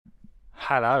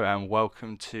Hello and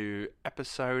welcome to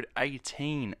episode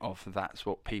 18 of That's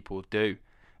What People Do.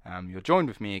 You're joined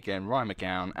with me again, Ryan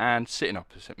McGowan, and sitting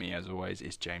opposite me as always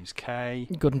is James Kay.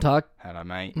 Guten Tag. Hello,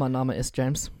 mate. Mein Name ist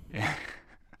James.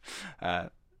 Well,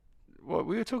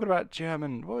 we were talking about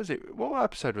German. What was it? What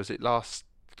episode was it? Last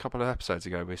couple of episodes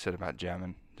ago, we said about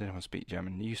German. Did anyone speak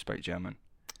German? You spoke German.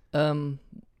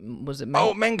 Was it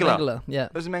Mengele? Mengele, yeah.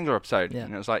 It was a Mengele episode, Yeah.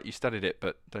 and it was like you studied it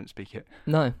but don't speak it.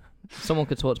 No. If someone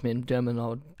could talk to me in German, I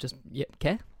would just,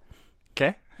 ¿qué?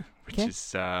 ¿Qué? Which ¿Qué? is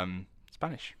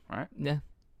Spanish, right? Yeah.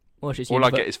 Well, it's just All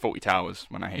I get is 40 towers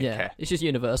when I hear yeah, ¿qué? it's just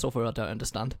universal for I don't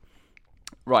understand.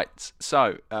 Right,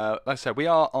 so, like I said, we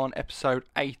are on episode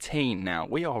 18 now.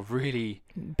 We are really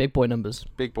Big boy numbers.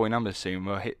 big boy numbers soon.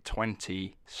 We'll hit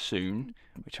 20 soon,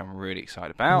 which I'm really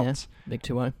excited about. Yeah, big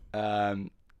 2-0.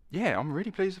 Yeah, I'm really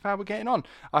pleased with how we're getting on.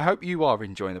 I hope you are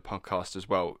enjoying the podcast as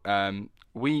well.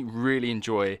 We really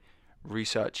enjoy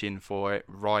researching for it,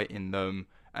 writing them,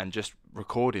 and just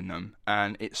recording them.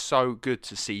 And it's so good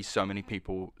to see so many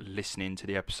people listening to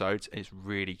the episodes. It's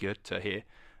really good to hear.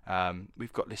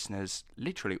 We've got listeners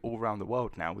literally all around the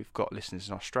world now. We've got listeners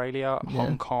in Australia,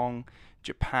 Hong Kong,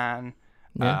 Japan.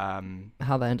 Yeah.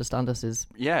 How they understand us is...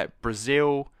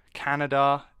 Brazil,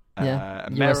 Canada,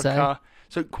 America. USA.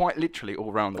 So quite literally all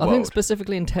around the I world. think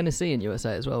specifically in Tennessee and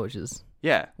USA as well, which is...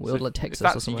 Yeah. Weird, So like Texas if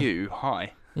or that's somewhere. you,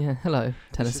 hi. Yeah, hello, This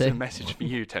Tennessee. is a message for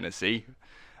you, Tennessee.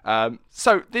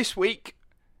 So this week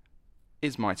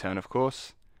is my turn, of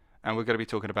course, and we're going to be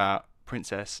talking about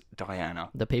Princess Diana,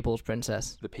 The People's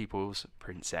Princess. the people's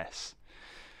princess.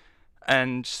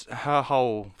 And her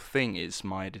whole thing is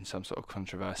mired in some sort of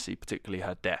controversy, particularly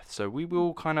her death. So we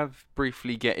will kind of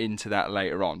briefly get into that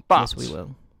later on. But Yes, we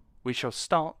will. we shall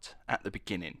start at the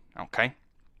beginning, okay?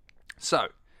 So,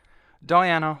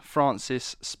 Diana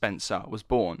Frances Spencer was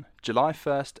born July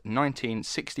 1st,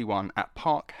 1961 at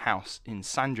Park House in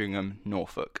Sandringham,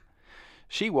 Norfolk.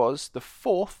 She was the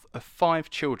fourth of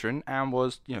 5 children and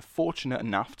was, fortunate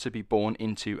enough to be born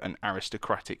into an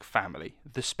aristocratic family,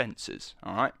 the Spencers,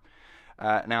 all right?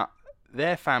 Now,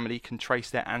 their family can trace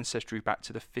their ancestry back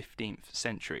to the 15th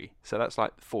century, so that's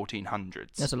like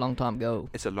 1400s. That's a long time ago.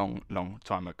 It's a long, long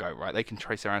time ago, right? They can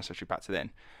trace their ancestry back to then.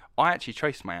 I actually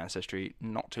traced my ancestry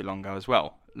not too long ago as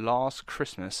well. Last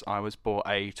Christmas, I was bought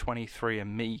a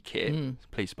 23andMe kit.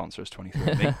 Please sponsor us,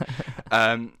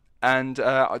 23andMe. And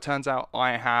it turns out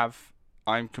I'm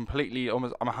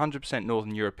 100%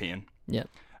 Northern European. Yeah.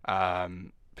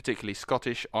 Particularly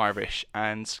Scottish, Irish,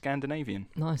 and Scandinavian.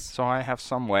 Nice. So I have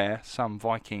some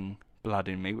Viking blood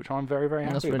in me, which I'm very, very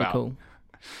happy That's really about.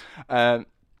 cool.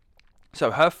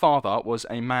 So her father was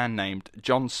a man named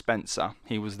John Spencer.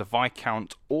 He was the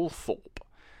Viscount Althorpe.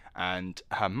 And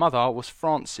her mother was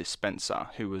Frances Spencer,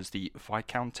 who was the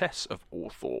Viscountess of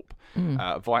Althorpe.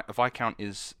 A Viscount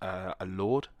is a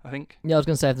lord, I think. Yeah, I was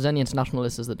going to say, if there's any international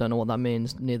listeners that don't know what that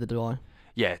means, neither do I.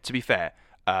 Yeah, to be fair,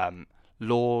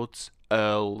 lords,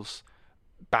 earls,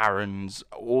 barons,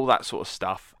 all that sort of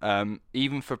stuff.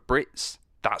 Even for Brits,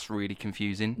 that's really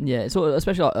confusing. Yeah, it's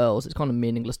especially like earls, it's kind of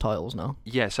meaningless titles now.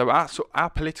 Yeah, so our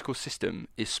political system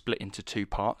is split into 2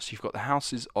 parts. You've got the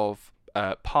Houses of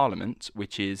Parliament,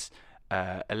 which is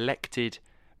elected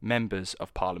members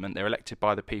of Parliament. They're elected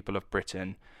by the people of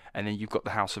Britain. And then you've got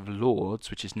the House of Lords,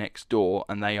 which is next door,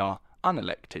 and they are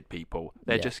unelected people.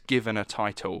 They're just given a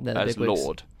title as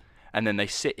Lord. And then they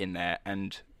sit in there,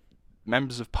 and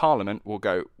members of Parliament will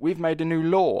go, "We've made a new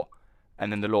law."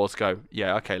 And then the Lords go,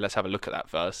 "Yeah, okay, let's have a look at that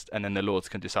first." And then the Lords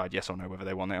can decide yes or no whether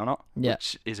they want it or not,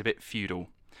 which is a bit feudal.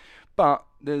 But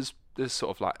there's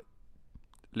sort of like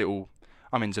little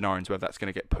ums and ahs whether that's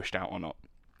going to get pushed out or not.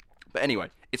 But anyway,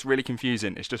 it's really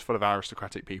confusing. It's just full of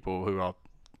aristocratic people who are,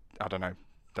 I don't know,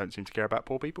 don't seem to care about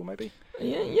poor people, maybe.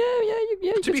 Yeah.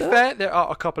 To be fair, there are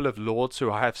a couple of lords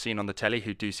who I have seen on the telly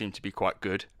who do seem to be quite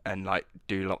good and like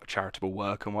do a lot of charitable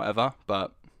work and whatever.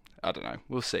 But I don't know.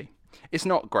 We'll see. It's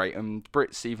not great, and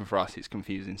Brits, even for us, it's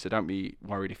confusing. So don't be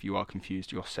worried if you are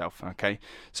confused yourself. Okay.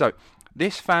 So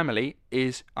this family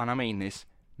is, and I mean this,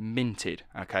 minted.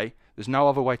 Okay. There's no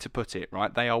other way to put it,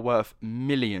 right? They are worth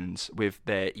millions with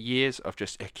their years of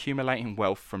just accumulating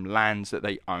wealth from lands that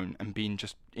they own and being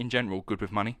just, in general, good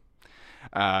with money.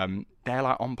 They're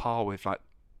like on par with like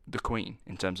the Queen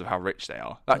in terms of how rich they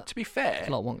are. Like, to be fair,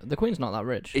 the Queen's not that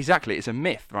rich. Exactly, it's a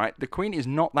myth, right? The Queen is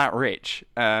not that rich.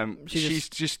 She's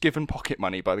just given pocket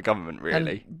money by the government,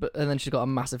 really. And then she's got a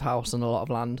massive house and a lot of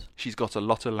land. She's got a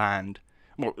lot of land.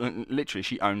 Well, literally,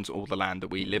 she owns all the land that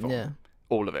we live on. Yeah.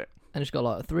 All of it. And she's got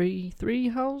like three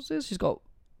houses. She's got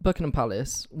Buckingham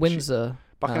Palace, Windsor.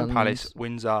 Buckingham Palace,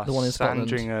 Windsor, the one in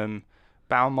Sandringham,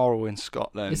 Balmoral in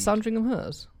Scotland. Is Sandringham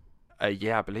hers?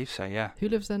 Yeah, I believe so, yeah. Who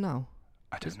lives there now?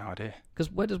 I don't know idea.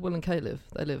 Because where does Will and Kate live?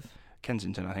 They live...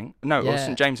 Kensington, I think. No, or Yeah.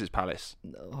 St James's Palace.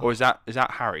 Or is that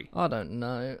Harry? I don't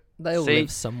know. They all See?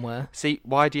 live somewhere. See,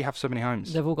 why do you have so many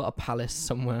homes? They've all got a palace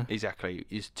somewhere. Exactly.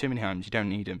 There's too many homes. You don't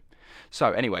need them.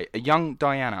 So anyway, a young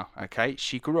Diana, okay,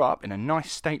 she grew up in a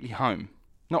nice stately home.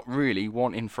 Not really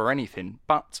wanting for anything,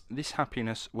 but this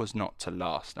happiness was not to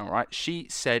last, all right? She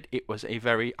said it was a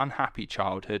very unhappy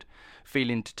childhood,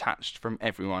 feeling detached from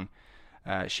everyone.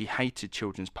 She hated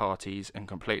children's parties and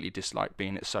completely disliked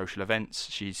being at social events.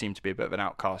 She seemed to be a bit of an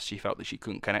outcast. She felt that she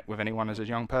couldn't connect with anyone as a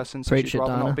young person, so Preach she'd it,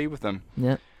 rather Diana. not be with them.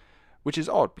 Yeah. Which is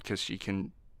odd because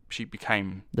she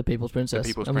became The People's Princess.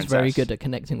 People's and was very Princess. good at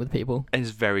connecting with people. and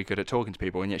is very good at talking to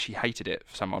people, and yet she hated it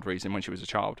for some odd reason when she was a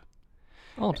child.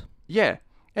 Odd. Yeah.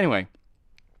 Anyway,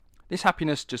 this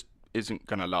happiness just isn't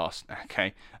going to last,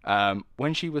 okay?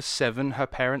 When she was 7, her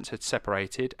parents had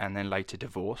separated and then later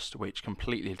divorced, which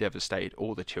completely devastated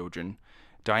all the children.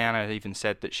 Diana even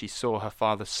said that she saw her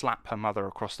father slap her mother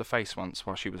across the face once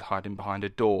while she was hiding behind a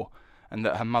door, and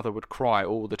that her mother would cry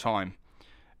all the time,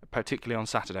 particularly on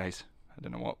Saturdays. I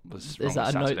don't know what was wrong Is that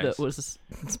with a note Saturdays. that was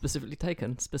specifically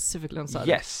taken? Specifically on Saturday?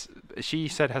 Yes, she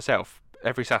said herself,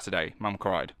 every Saturday, Mum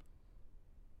cried.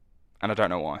 And I don't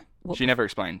know why. What She never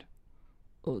explained.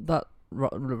 Oh, that...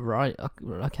 Right.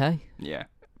 Okay. Yeah.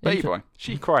 But anyway,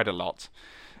 she cried a lot.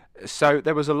 So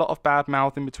there was a lot of bad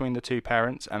mouthing between the two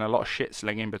parents and a lot of shit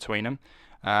slinging between them.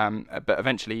 But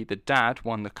eventually the dad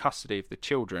won the custody of the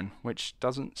children, which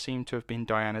doesn't seem to have been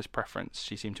Diana's preference.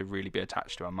 She seemed to really be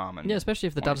attached to her mum. And Yeah, especially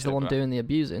if the wanted dad's to the one live with her. doing the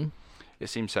abusing. It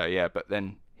seems so, yeah. But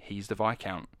then he's the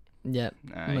Viscount. Yeah.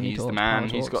 Money He's the talks, man, power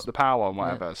he's talks. got the power and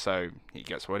whatever, so he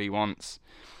gets what he wants.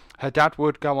 Her dad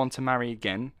would go on to marry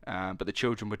again, but the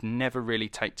children would never really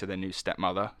take to their new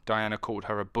stepmother. Diana called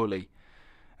her a bully,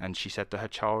 and she said that her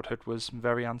childhood was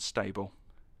very unstable,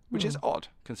 which is odd,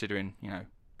 considering,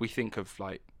 we think of,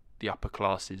 like, the upper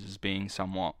classes as being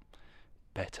somewhat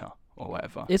better or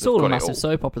whatever. It's They've all a got it massive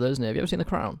soap opera, though, isn't it? Have you ever seen The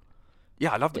Crown?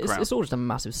 Yeah, I love The Crown. It's all just a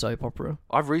massive soap opera.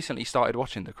 I've recently started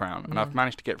watching The Crown, and Yeah. I've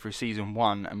managed to get through season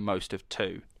 1 and most of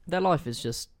 2. Their life is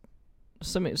just...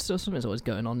 Something's always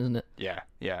going on, isn't it?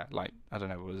 Yeah, like, I don't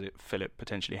know, was it Philip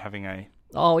potentially having a...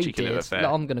 Oh, he Cheeky did. little affair.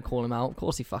 Look, I'm going to call him out. Of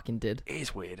course he fucking did. It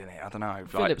is weird, isn't it? I don't know. Like,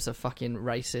 Philip's a fucking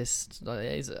racist.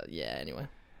 Anyway.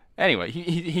 anyway,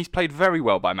 he's played very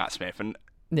well by Matt Smith, and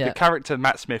Yeah. the character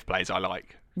Matt Smith plays, I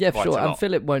like. Yeah, for quite sure. a And lot.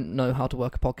 Philip won't know how to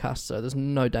work a podcast, so there's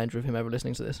no danger of him ever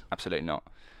listening to this. Absolutely not.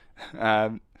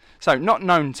 So, not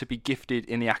known to be gifted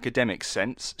in the academic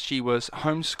sense, she was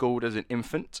homeschooled as an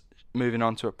infant, moving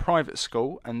on to a private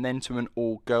school, and then to an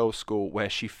all-girls school where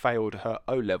she failed her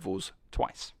O-levels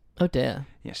twice. Oh dear.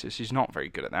 Yes, so she's not very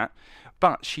good at that.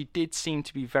 But she did seem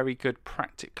to be very good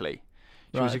practically.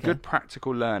 She was a okay. good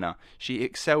practical learner. She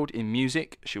excelled in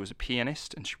music. She was a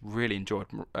pianist, and she really enjoyed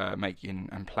making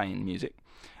and playing music.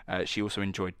 She also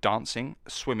enjoyed dancing,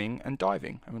 swimming, and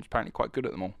diving, and was apparently quite good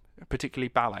at them all, particularly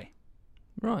ballet.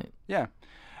 Right. Yeah.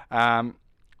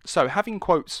 So, having,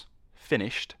 quotes,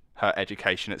 finished her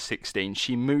education at 16,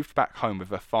 she moved back home with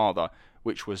her father,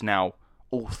 which was now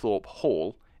Althorpe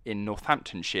Hall in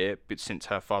Northamptonshire, but since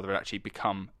her father had actually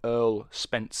become Earl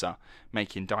Spencer,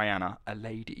 making Diana a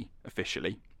lady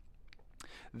officially.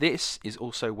 This is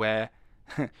also where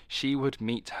she would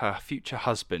meet her future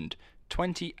husband,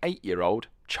 28-year-old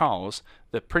Charles,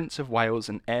 the Prince of Wales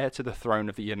and heir to the throne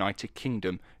of the United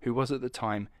Kingdom, who was at the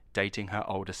time dating her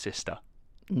older sister.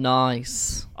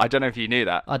 Nice. I don't know if you knew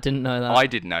that. I didn't know that. I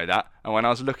didn't know that. And when I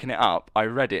was looking it up, I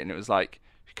read it and it was like,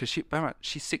 because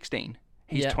she's 16.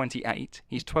 He's Yeah. 28.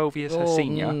 He's 12 years her Oh,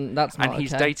 senior. that's not and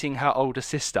he's okay. dating her older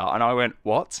sister. And I went,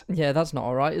 what? Yeah, that's not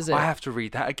alright, is it? I have to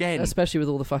read that again. Especially with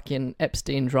all the fucking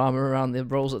Epstein drama around the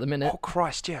roles at the minute. Oh,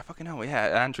 Christ, yeah, fucking hell.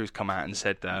 Yeah, Andrew's come out and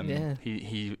said Yeah.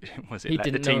 he was it, He let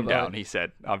the didn't know team about down. it. He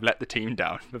said, I've let the team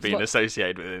down for being like-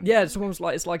 associated with him. Yeah, it's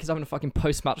like he's having a fucking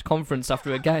post-match conference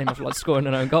after a game after like scoring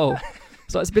an own goal.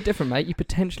 So it's a bit different, mate. You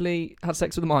potentially had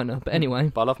sex with a minor, but anyway,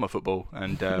 But I love my football,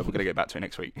 and we're going to get back to it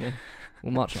next week. yeah,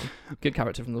 we'll march on. Good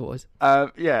character from the boys.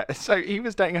 Yeah, so he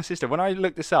was dating her sister. When I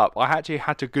looked this up, I actually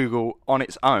had to Google on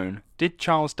its own, did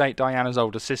Charles date Diana's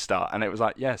older sister? And it was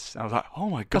like, yes. I was like, oh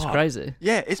my God. That's crazy.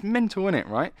 Yeah, it's mental, isn't it,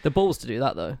 right? The balls to do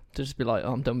that though, to just be like,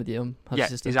 oh, I'm done with you. Have Yeah, a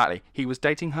sister. exactly. He was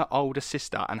dating her older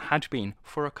sister and had been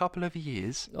for a couple of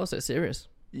years. Oh, so it's serious.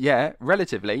 Yeah,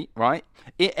 relatively, right?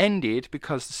 It ended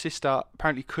because the sister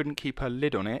apparently couldn't keep her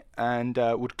lid on it and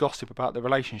would gossip about the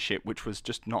relationship, which was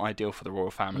just not ideal for the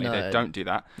royal family. No. They don't do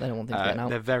that. They don't want things getting out.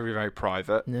 They're very, very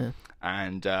private. Yeah.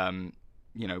 And,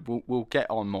 we'll get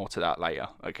on more to that later,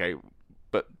 okay?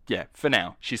 But yeah, for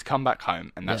now, she's come back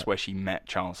home, and that's Yeah. where she met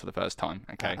Charles for the first time.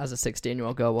 Okay. As a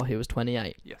 16-year-old girl while he was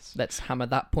 28. Yes. Let's hammer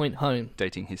that point home.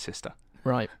 Dating his sister.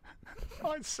 Right.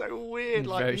 Oh, it's so weird. It's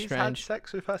Like, very he's strange. had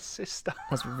sex with her sister.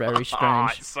 That's very Oh,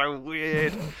 strange. it's so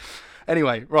weird.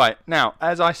 Anyway, right. Now,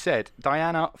 as I said,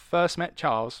 Diana first met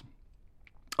Charles.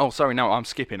 Oh, sorry, no, I'm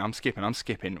skipping.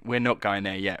 We're not going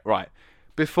there yet. Right.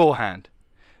 Beforehand,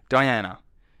 Diana,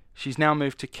 she's now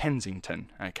moved to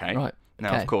Kensington, okay? Right. Now,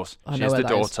 okay. of course, I know she's where the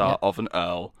that is. daughter Yep. of an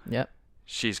earl. Yep.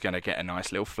 She's going to get a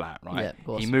nice little flat, right? Yeah, of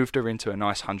course. He moved her into a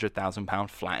nice £100,000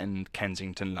 flat in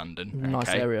Kensington, London. Nice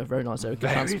okay? area. Very nice area. Good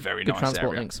Very good nice transport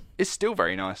area. links. It's still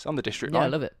very nice on the district Yeah, I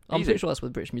line. love it. I'm Easy. pretty sure that's where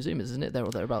the British Museum is, isn't it? There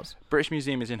or thereabouts. British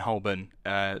Museum is in Holborn.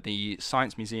 The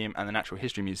Science Museum and the Natural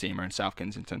History Museum are in South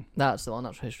Kensington. That's the one.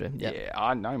 Natural history. Yeah. Yeah,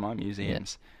 I know my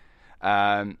museums.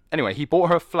 Anyway, he bought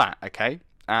her a flat, okay?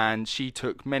 And she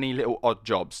took many little odd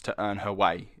jobs to earn her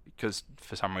way because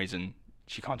for some reason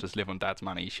she can't just live on Dad's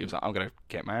money. She was like, I'm going to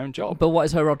get my own job. But what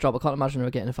is her odd job? I can't imagine her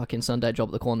getting a fucking Sunday job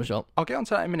at the corner shop. I'll get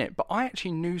onto that in a minute. But I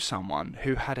actually knew someone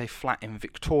who had a flat in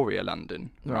Victoria,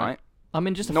 London, right? I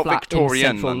mean, just a Not flat Victorian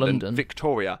in central London.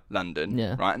 Victoria, London.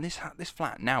 Yeah. Right, and this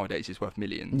flat nowadays is worth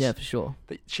millions. Yeah, for sure.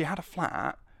 She had a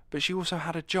flat, but she also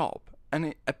had a job,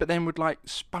 but then would like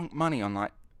spunk money on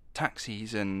like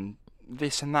taxis and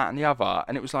this and that and the other,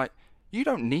 and it was like, you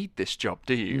don't need this job,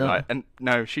 do you? No. Like, and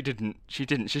no, she didn't. She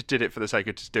didn't. She just did it for the sake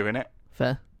of just doing it.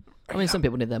 Fair. I mean, some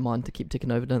people need their mind to keep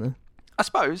ticking over, don't they? I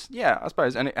suppose, yeah,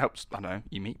 and it helps. I don't know.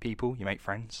 You meet people, you make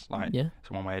friends. Like, Yeah. it's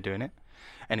one way of doing it.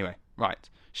 Anyway, right.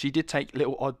 She did take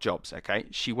little odd jobs. Okay,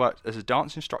 she worked as a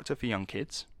dance instructor for young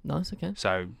kids. Nice, okay.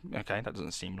 So, okay, that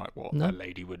doesn't seem like what No. a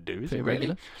lady would do, is Pretty it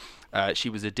really? regular. She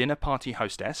was a dinner party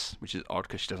hostess, which is odd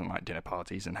because she doesn't like dinner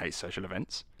parties and hates social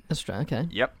events. That's straight, okay.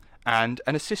 Yep. And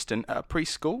an assistant at a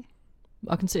preschool.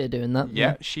 I can see her doing that.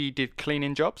 Yeah, she did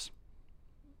cleaning jobs.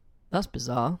 That's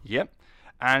bizarre. Yep.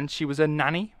 And she was a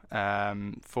nanny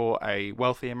for a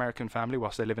wealthy American family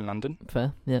whilst they live in London.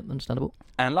 Fair. Yeah, understandable.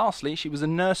 And lastly, she was a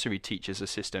nursery teacher's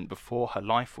assistant before her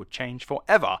life would change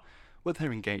forever with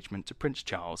her engagement to Prince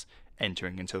Charles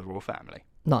entering into the royal family.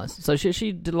 Nice. So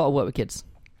she did a lot of work with kids.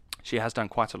 She has done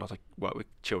quite a lot of work with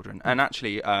children. And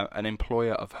actually, an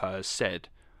employer of hers said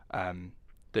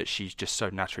that she's just so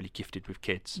naturally gifted with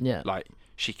kids. Yeah. Like,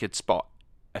 she could spot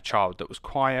a child that was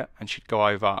quiet and she'd go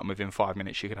over and within 5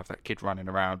 minutes she could have that kid running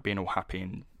around being all happy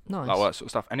and Nice. all that sort of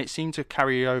stuff. And it seemed to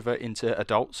carry over into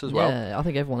adults as well. Yeah, I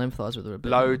think everyone empathised with her a bit.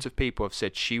 Loads of people have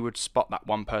said she would spot that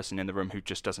one person in the room who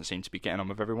just doesn't seem to be getting on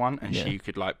with everyone, and Yeah. she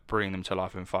could like bring them to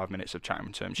life in 5 minutes of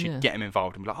chatting to them. She'd Yeah. get them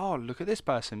involved and be like, "Oh, look at this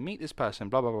person, meet this person,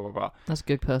 blah blah blah blah blah." That's a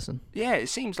good person. Yeah, it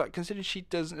seems like considering she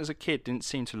doesn't, as a kid, didn't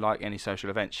seem to like any social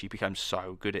events, she became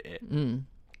so good at it. Mm.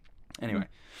 Anyway,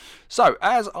 so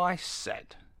as I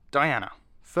said, Diana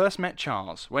first met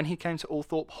Charles when he came to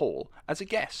Althorpe Hall as a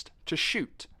guest to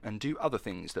shoot and do other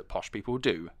things that posh people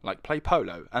do, like play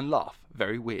polo and laugh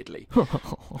very weirdly.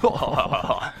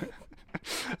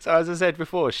 So as I said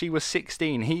before, she was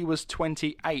 16, he was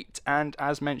 28, and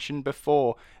as mentioned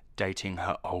before, dating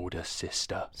her older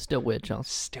sister. Still weird, Charles.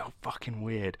 Still fucking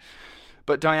weird.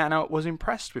 But Diana was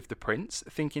impressed with the prince,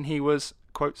 thinking he was,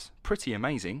 quotes, pretty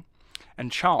amazing.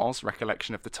 And Charles'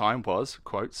 recollection of the time was,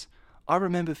 quotes, I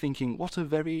remember thinking what a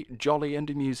very jolly and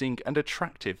amusing and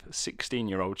attractive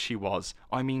 16-year-old she was.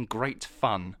 I mean, great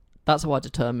fun. That's how I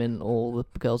determine all the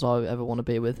girls I ever want to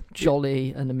be with.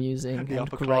 Jolly and amusing The and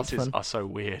upper great classes fun. are so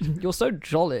weird. You're so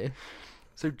jolly.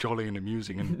 So jolly and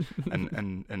amusing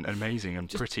and amazing and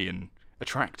pretty and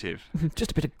attractive.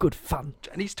 Just a bit of good fun.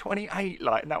 And he's 28,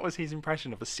 like, and that was his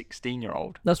impression of a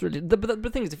 16-year-old. That's really. But the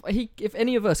thing is, if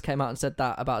any of us came out and said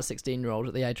that about a 16-year-old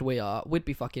at the age we are, we'd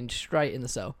be fucking straight in the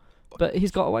cell. But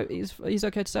he's got away. He's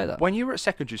okay to say that. When you were at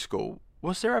secondary school,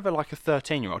 was there ever like a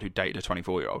 13-year-old who dated a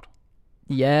 24-year-old?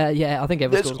 Yeah. I think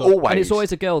every There's school's got- always- and it's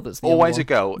always a girl that's the Always young a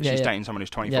girl, one. she's dating someone who's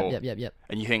 24. Yep.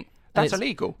 And you think, And that's it's-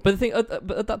 illegal. But the thing,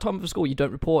 but at that time of school, you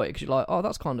don't report it because you're like, oh,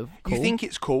 that's kind of cool. You think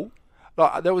it's cool?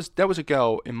 Like, there was a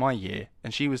girl in my year,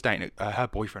 and she was dating, her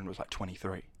boyfriend was like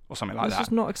 23 or something like It's that.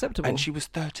 just not acceptable. And she was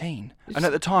 13. It's And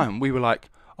at the time, we were like,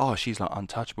 oh, she's like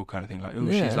untouchable kind of thing. Like, oh,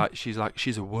 Yeah.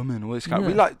 she's a woman. All this kind of,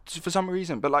 Yeah. we like, for some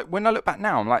reason. But like, when I look back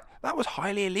now, I'm like, that was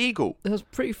highly illegal. It was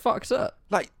pretty fucked up.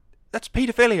 Like, that's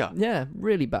paedophilia. Yeah,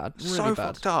 really bad. Really So bad.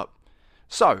 fucked up.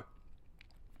 So,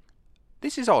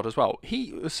 this is odd as well.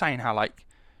 He was saying how like,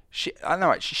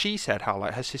 she said how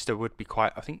like her sister would be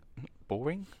quite, I think,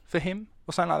 boring for him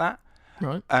or something like that.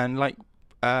 Right. And like,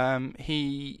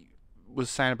 he was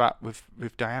saying about with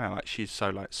Diana, like she's so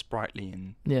like sprightly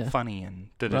and Yeah. funny and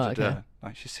Right, okay.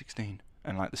 like she's 16.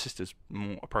 and like the sister's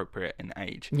more appropriate in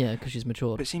age. Yeah, because she's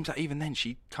matured. But it seems like even then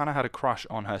she kind of had a crush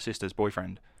on her sister's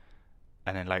boyfriend,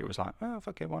 and then later was like, oh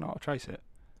fuck it, why not? I'll trace it.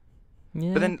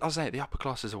 Yeah. But then I'll say the upper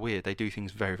classes are weird. They do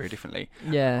things very, very differently.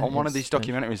 Yeah. On one of it's these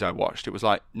documentaries I watched, it was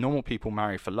like normal people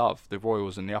marry for love. The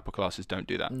royals and the upper classes don't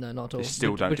do that. No, not at all. They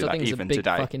still don't which do I that think even is a big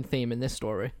today. fucking theme in this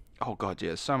story. Oh god, yeah,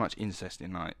 there's so much incest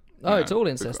in like. Oh, it's all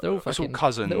incest. They're all It's all fucking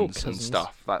cousins, they're all and cousins.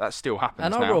 stuff. Like that still happens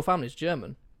And our now. royal family's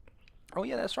German. Oh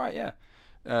yeah, that's right. Yeah.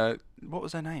 What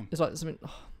was their name? It's like something.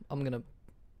 I'm gonna.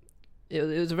 It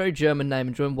was a very German name,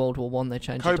 and during World War One they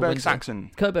changed it to Coburg Windsor.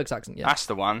 Saxon. Coburg Saxon, yeah. That's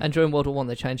the one. And during World War One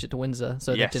they changed it to Windsor,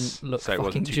 so yes. they didn't look so it fucking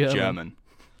wasn't too German.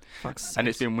 Fuck's And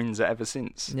it's sakes. been Windsor ever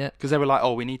since. Yeah. Because they were like,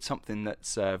 oh, we need something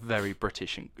that's very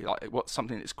British, and like what's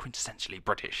something that's quintessentially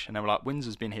British. And they were like,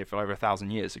 Windsor's been here for over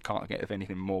 1,000 years. It can't get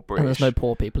anything more British. And there's no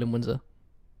poor people in Windsor.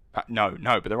 No,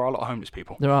 but there are a lot of homeless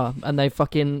people. There are, and they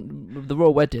fucking the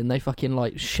royal wedding. They fucking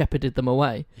like shepherded them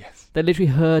away. Yes. They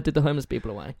literally herded the homeless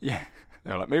people away. Yeah.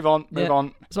 They were like, move on. Yeah.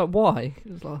 On. It's like why?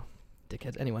 It's like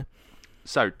dickheads. Anyway.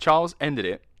 So Charles ended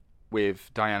it with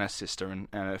Diana's sister, and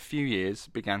a few years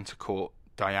began to court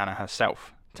Diana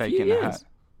herself, taking her. years?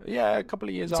 Yeah, a couple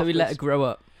of years. So he let her grow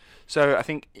up. So I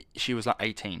think she was like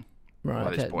 18 Right. by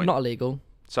this Okay. point. Not illegal.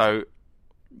 So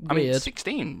I mean, Weird.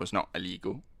 16 was not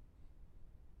illegal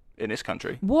in this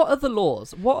country. What are the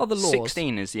laws? What are the laws?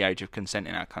 16 is the age of consent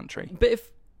in our country. But if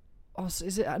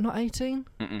is it not 18?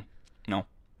 Mm-mm. No.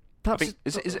 That's I think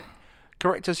is it?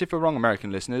 Correct us if we're wrong,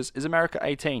 American listeners. Is America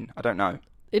 18? I don't know.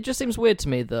 It just seems weird to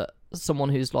me that someone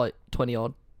who's like 20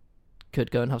 odd could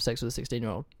go and have sex with a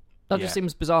 16-year-old. That just Yeah.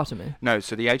 seems bizarre to me. No,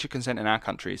 so the age of consent in our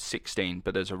country is 16,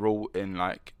 but there's a rule in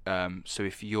like, so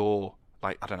if you're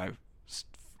like, I don't know,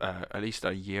 at least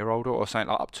a year older or something,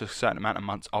 like up to a certain amount of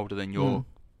months older than your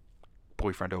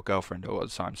boyfriend or girlfriend all the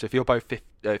time. So if you're both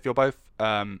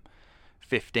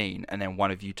 15 and then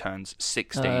one of you turns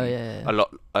 16 a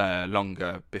lot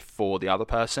longer before the other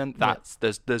person, that's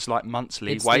there's like months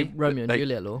It's leeway. the Romeo and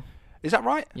Juliet law. Is that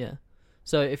right? Yeah.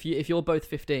 So if you're both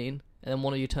 15 and then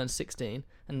one of you turns 16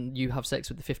 and you have sex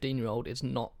with the 15-year-old, it's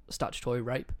not statutory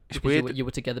rape. It's because weird. You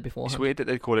were together beforehand. It's weird that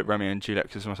they call it Romeo and Juliet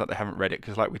because it's almost like they haven't read it,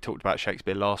 because like we talked about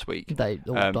Shakespeare last week. They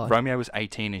all died. Romeo was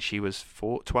 18 and she was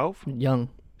 12? Young.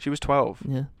 She was 12.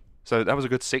 Yeah. So that was a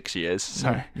good 6 years.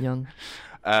 So, Yeah, young.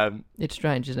 um, It's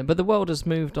strange, isn't it? But the world has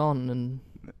moved on, and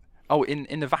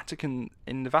in the Vatican,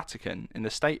 in the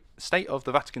state of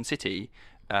the Vatican City,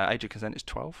 age of consent is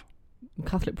 12.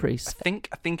 Catholic priests. I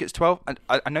think it's 12. And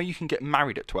I know you can get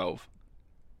married at 12.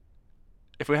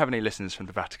 If we have any listeners from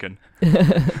the Vatican,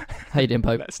 How you doing,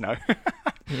 Pope? let us know.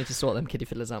 You need to sort them kiddie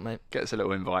fiddlers out, mate. Get us a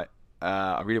little invite.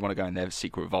 I really want to go in their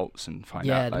secret vaults and find out.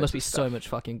 Yeah, there loads must be of so stuff. much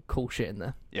fucking cool shit in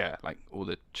there. Yeah, like all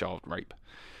the child rape.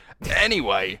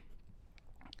 Anyway,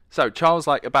 so Charles,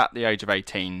 like about the age of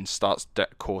 18, starts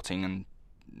courting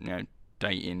and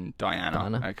dating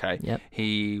Diana. Okay, Yep.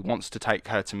 he wants to take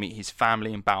her to meet his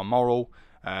family in Balmoral.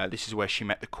 This is where she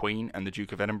met the Queen and the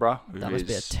Duke of Edinburgh. Who That must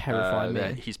be a is, terrifying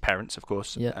meeting. his parents, of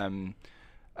course. Yeah.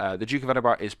 The Duke of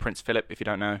Edinburgh is Prince Philip. If you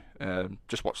don't know,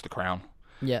 just watch The Crown.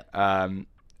 Yeah.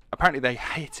 Apparently they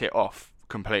hit it off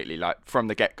completely. Like from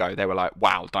the get-go, they were like,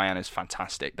 "Wow, Diana's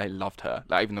fantastic." They loved her.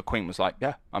 Like even the Queen was like,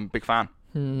 "Yeah, I'm a big fan.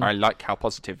 I like how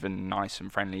positive and nice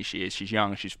and friendly she is. She's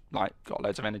young. She's like got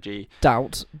loads of energy."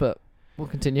 Doubt, but we'll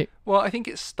continue. Well, I think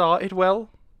it started well,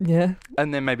 Yeah,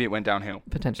 and then maybe it went downhill.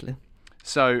 potentially.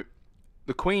 So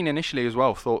the Queen initially as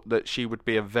well thought that she would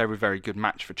be a very, very good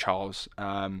match for Charles.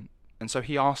 And so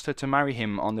he asked her to marry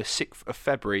him on the 6th of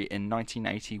February in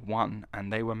 1981,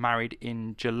 and they were married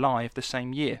in July of the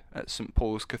same year at St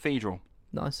Paul's Cathedral.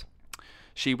 Nice.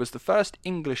 She was the first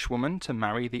English woman to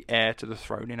marry the heir to the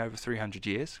throne in over 300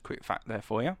 years. Quick fact there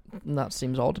for you. That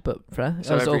seems odd, but fair.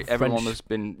 So It's all everyone French. has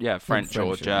been French or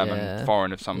French, German, yeah.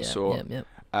 foreign of some Yeah, sort. Yeah.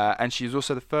 And she was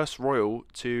also the first royal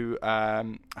to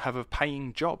have a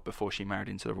paying job before she married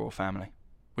into the royal family,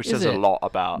 which Is says it? a lot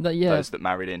about Yeah. those that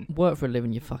married in. Work for a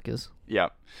living, you fuckers. Yeah.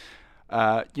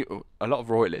 A lot of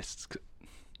royalists.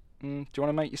 Do you want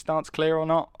to make your stance clear or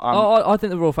not? I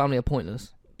think the royal family are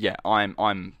pointless. Yeah, I'm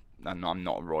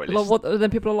not a royalist. Like, what? Then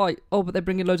people are like, oh, but they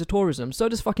bring in loads of tourism. So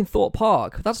does fucking Thorpe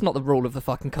Park. That's not the rule of the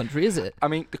fucking country, is it? I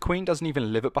mean, the Queen doesn't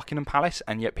even live at Buckingham Palace,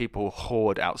 and yet people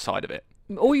hoard outside of it.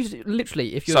 All you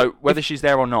literally, if you're So whether she's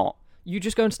there or not, you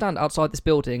just go and stand outside this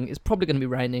building. It's probably going to be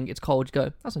raining. It's cold. You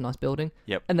go, that's a nice building.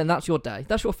 Yep. And then that's your day.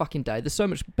 That's your fucking day. There's so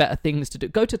much better things to do.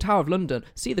 Go to Tower of London.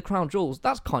 See the Crown Jewels.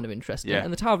 That's kind of interesting. Yeah.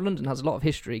 And the Tower of London has a lot of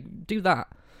history. Do that.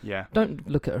 yeah. Don't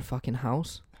look at her fucking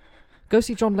house. Go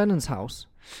see John Lennon's house.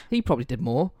 He probably did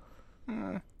more.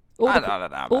 All I the, don't know all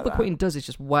about the that. Queen does is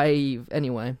just wave.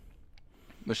 Anyway.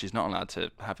 Well, she's not allowed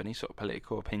to have any sort of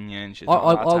political opinion. She's I, not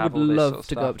allowed to I have would all this love sort of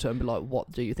to go stuff. up to her and be like,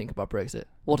 what do you think about Brexit?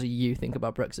 What do you think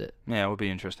about Brexit? Yeah, it would be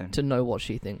interesting. To know what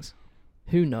she thinks.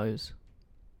 Who knows?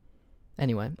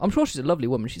 Anyway, I'm sure she's a lovely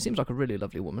woman. She seems like a really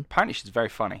lovely woman. Apparently, she's very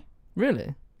funny.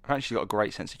 Really? Apparently, she's got a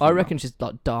great sense of I humour. reckon she's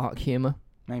like dark humour.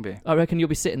 Maybe. I reckon you'll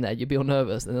be sitting there, you'll be all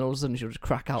nervous, and then all of a sudden she'll just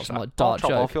crack out She's some like, like dark I'll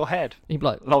chop off joke. your head. You'd be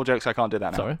like, Lol jokes, I can't do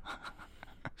that now.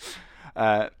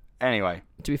 sorry. Anyway,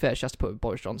 To be fair, she has to put with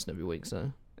Boris Johnson every week,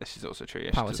 so this is also true.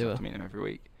 Yeah, Power she does to have her. to meet him every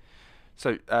week.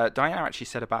 So, Diana actually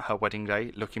said about her wedding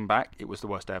day, looking back, it was the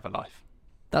worst day of her life.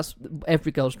 that's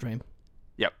every girl's dream.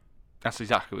 That's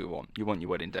exactly what you want. You want your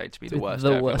wedding day to be the worst the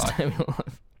day of your worst life. day of your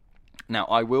life. Now,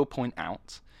 I will point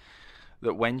out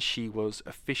that when she was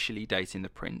officially dating the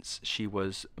prince, she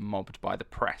was mobbed by the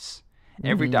press.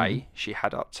 Every day, she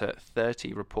had up to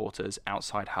 30 reporters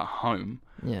outside her home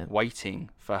Yeah.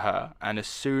 waiting for her. And as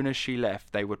soon as she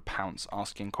left, they would pounce,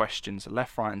 asking questions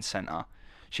left, right, and centre.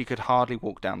 She could hardly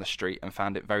walk down the street and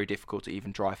found it very difficult to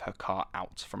even drive her car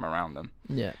out from around them.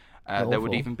 Yeah. There would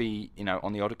Awful. even be,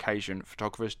 on the odd occasion,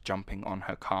 photographers jumping on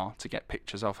her car to get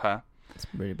pictures of her. It's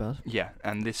really bad. Yeah,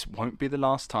 and this won't be the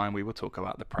last time we will talk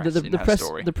about the press in her press,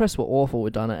 story. the press were awful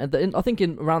with Diana. And I think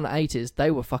around the 80s,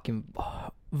 they were fucking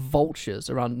vultures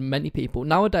around many people.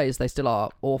 Nowadays, they still are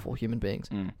awful human beings,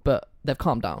 but they've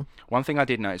calmed down. One thing I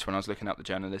did notice when I was looking up the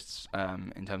journalists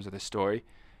in terms of this story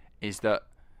is that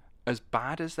as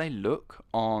bad as they look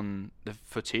on the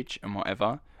footage and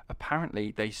whatever,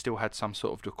 apparently they still had some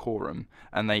sort of decorum,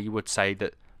 and they would say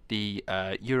that the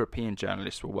European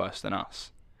journalists were worse than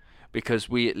us because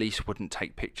we at least wouldn't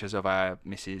take pictures of our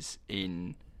missus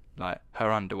in like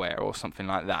her underwear or something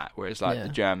like that, whereas like Yeah. the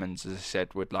Germans, as I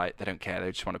said, would like, they don't care,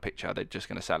 they just want a picture, they're just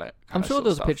going to sell it. I'm kinda sure sort there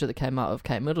was of a stuff. picture that came out of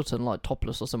Kate Middleton, like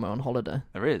topless or somewhere on holiday.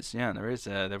 There is. They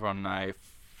were on a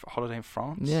holiday in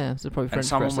France. Yeah, so probably And French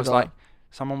someone press was got-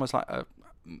 like a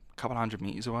couple hundred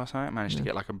meters away or something, managed to Yeah.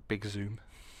 get like a big zoom.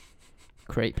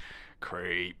 creep.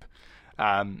 Creep.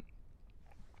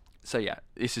 So yeah,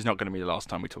 this is not going to be the last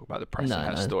time we talk about the press No, and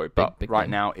her no, story, big- but big right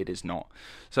thing. now it is not.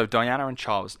 So Diana and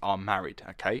Charles are married,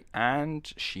 okay,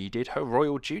 and she did her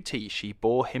royal duty. She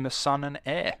bore him a son and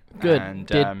heir. Good. And,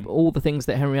 Did all the things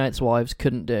that Henry VIII's wives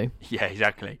couldn't do. yeah,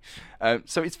 exactly.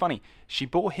 So it's funny. She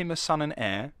bore him a son and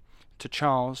heir to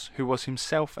Charles, who was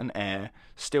himself an heir,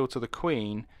 still to the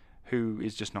Queen, who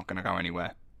is just not going to go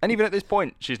anywhere. And even at this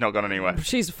point, she's not gone anywhere.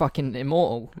 She's fucking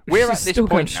immortal. We're She's at this still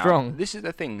going point now. strong. This is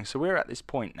the thing. So we're at this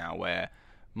point now where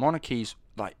monarchies,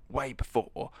 like way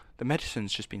before, the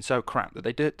medicine's just been so crap that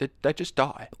they just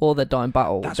die. Or they die in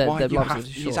battle. That's their, why their you lives have are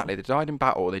short. exactly. They died in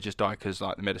battle. Or they just die because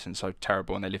like the medicine's so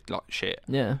terrible and they lived like shit.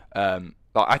 Yeah. Like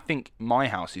I think my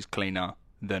house is cleaner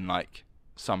than like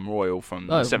some royal from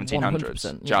the Oh, 1700s. 100%, Do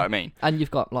you know yeah. what I mean? And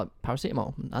you've got like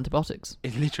paracetamol and antibiotics.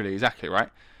 It's literally exactly right.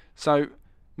 So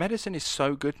medicine is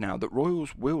so good now that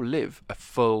royals will live a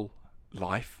full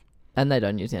life. And they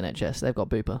don't use the NHS. They've got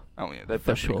Bupa. Oh yeah, they've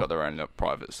For definitely sure. got their own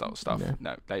private stuff. Yeah.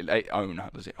 No, they own.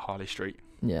 Was it Harley Street?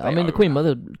 Yeah. They I mean, the own Queen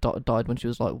that. Mother died when she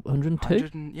was like 102.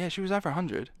 100 and, yeah, she was over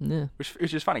 100, Yeah.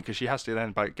 which is funny because she has to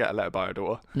then get a letter by her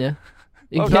daughter. Yeah.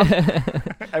 Well Yeah.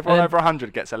 Everyone Um, over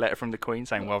 100 gets a letter from the Queen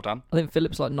saying well done. I think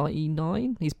Philip's like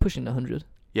 99. He's pushing 100.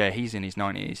 Yeah, he's in his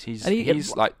 90s. He's And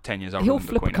he's like 10 years older He'll than the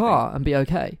flip Queen, a car and be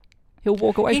okay. He'll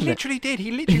walk away He from it. literally did. He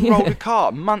literally rolled a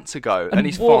car months ago and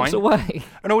he's walks fine. away.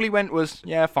 And all he went was,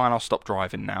 yeah, fine, I'll stop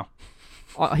driving now.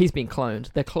 He's been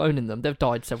cloned. They're cloning them. They've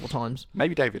died several times.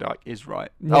 Maybe David Icke is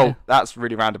right. Yeah. Oh, that's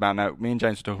really roundabout now. Me and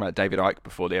James were talking about David Icke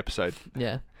before the episode,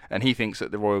 Yeah. and he thinks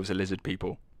that the royals are lizard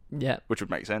people, Yeah. which would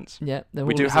make sense. Yeah. they're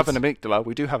We all do have an lizards. amygdala.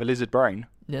 We do have a lizard brain.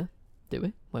 Yeah. Do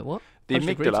we? Wait, what? The I just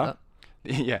agreed to amygdala,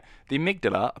 that. yeah, the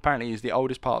amygdala apparently is the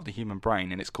oldest part of the human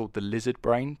brain, and it's called the lizard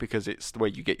brain because it's where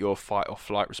you get your fight or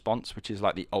flight response, which is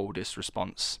like the oldest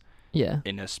response Yeah.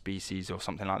 in a species or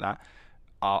something like that.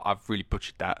 I've really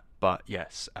butchered that, but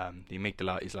yes, the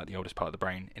amygdala is like the oldest part of the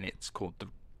brain, and it's called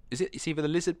it's either the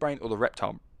lizard brain or the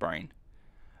reptile brain,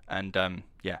 and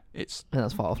yeah, it's And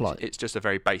that's fight or flight. it's just a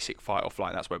very basic fight or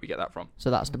flight. That's where we get that from. So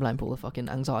that's to blame for all the fucking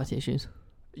anxiety issues.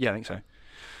 Yeah, I think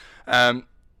so.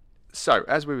 So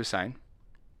as we were saying,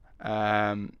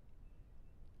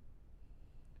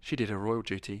 she did her royal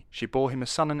duty. She bore him a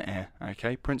son and heir.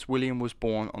 Okay, Prince William was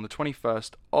born on the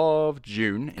 21st of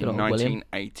June Good in old William.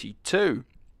 1982.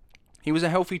 He was a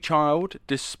healthy child,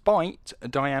 despite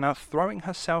Diana throwing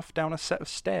herself down a set of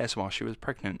stairs while she was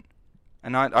pregnant.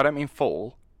 And I don't mean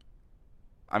fall.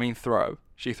 I mean throw.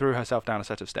 She threw herself down a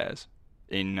set of stairs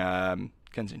in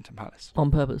Kensington Palace On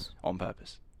purpose. on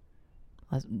purpose.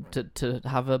 To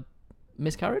have a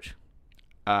miscarriage?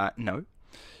 No.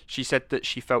 She said that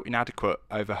she felt inadequate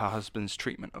over her husband's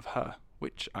treatment of her,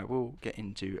 which I will get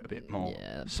into a bit more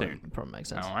soon. Probably makes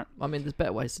sense. All right. I mean, there's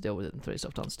better ways to deal with it than throw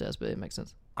stuff downstairs, but it makes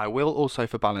sense. I will also,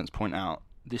 for balance, point out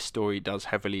this story does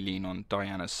heavily lean on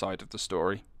Diana's side of the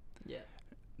story. Yeah.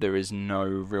 There is no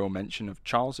real mention of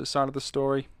Charles's side of the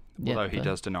story, although he fair.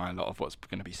 does deny a lot of what's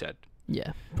going to be said.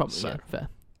 Yeah, probably. So, yeah,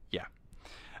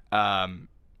 fair.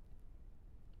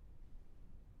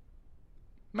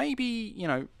 Maybe, you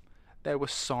know, there were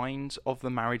signs of the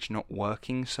marriage not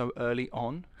working so early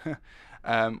on.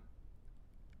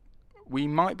 We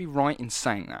might be right in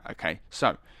saying that, okay?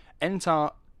 So, enter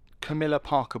Camilla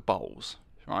Parker Bowles,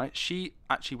 right? She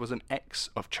actually was an ex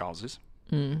of Charles's,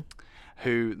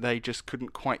 who they just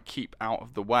couldn't quite keep out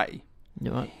of the way.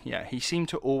 You're right. Yeah, he seemed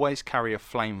to always carry a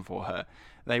flame for her.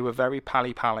 They were very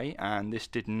pally-pally, and this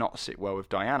did not sit well with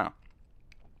Diana.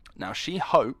 Now, she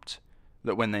hoped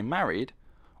that when they married,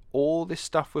 all this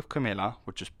stuff with Camilla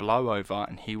would just blow over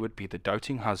and he would be the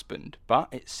doting husband, but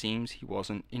it seems he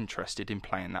wasn't interested in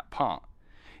playing that part.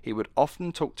 He would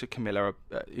often talk to Camilla,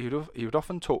 he would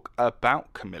often talk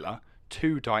about Camilla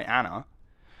to Diana.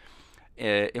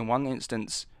 In one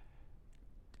instance,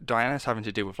 Diana's having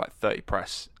to deal with like 30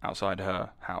 press outside her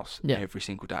house every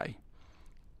single day.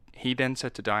 He then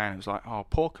said to Diana, he was like, "Oh,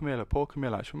 poor Camilla.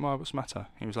 She went, "Why, what's the matter?"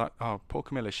 He was like, "Oh, poor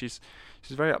Camilla. She's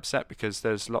very upset because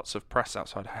there's lots of press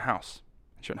outside her house."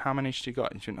 And she went, "How many has she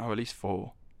got?" And she went, "Oh, at least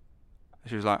 4. And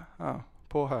she was like, "Oh,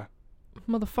 poor her."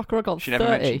 Motherfucker, I got 30. She never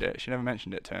mentioned it. She never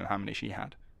mentioned it to him how many she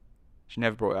had. She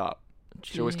never brought it up.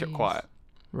 She always kept quiet.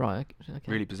 Right.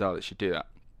 Okay. Really bizarre that she'd do that.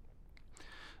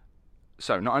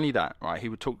 So not only that, right, he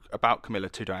would talk about Camilla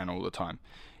to Diana all the time.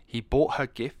 He bought her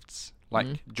gifts,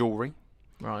 like jewellery.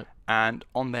 Right. And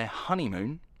on their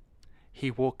honeymoon, he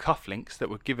wore cufflinks that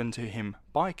were given to him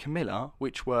by Camilla,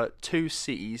 which were 2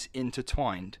 C's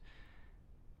intertwined.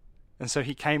 And so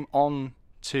he came on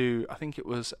to, I think it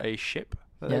was a ship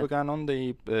that they were going on.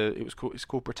 It's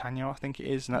called Britannia, I think it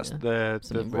is, and that's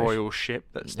the royal ship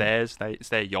that's theirs. It's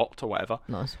their yacht or whatever.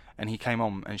 Nice. And he came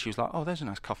on, and she was like, "Oh, those are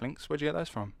nice cufflinks. Where'd you get those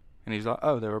from?" And he's like,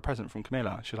 "Oh, they were a present from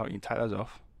Camilla." She was like, "You can take those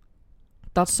off."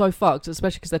 That's so fucked,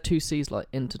 especially because they're 2 C's like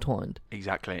intertwined.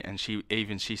 Exactly, and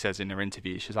she says in her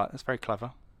interview, she's like, "That's very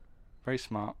clever, very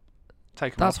smart.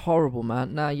 Take them That's off." horrible,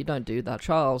 man. Nah, you don't do that.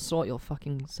 Charles, sort your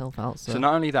fucking self out, sir. So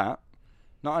not only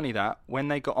that, when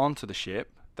they got onto the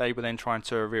ship, they were then trying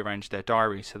to rearrange their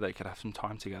diary so they could have some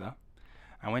time together.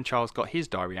 And when Charles got his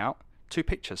diary out, 2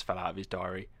 pictures fell out of his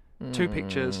diary. 2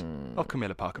 pictures of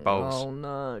Camilla Parker Bowles. Oh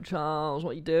no, Charles,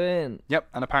 what are you doing? Yep,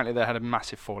 and apparently they had a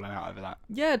massive falling out over that.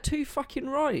 Yeah, too fucking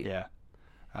right. Yeah.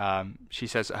 She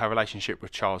says that her relationship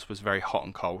with Charles was very hot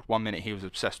and cold. One minute he was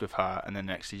obsessed with her, and then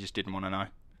the next he just didn't want to know.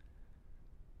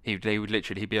 He'd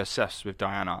be obsessed with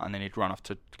Diana, and then he'd run off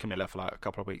to Camilla for like a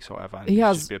couple of weeks or whatever, and he'd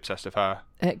just be obsessed with her.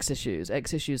 Ex issues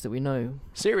that we know.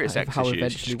 Serious ex issues.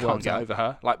 Eventually Just can't get over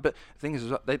her. Like, but the thing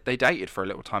is, they dated for a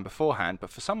little time beforehand,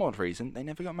 but for some odd reason, they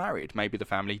never got married. Maybe the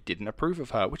family didn't approve of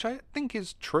her, which I think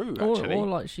is true, actually. Or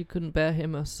like she couldn't bear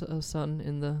him a son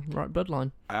in the right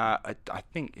bloodline. I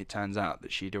think it turns out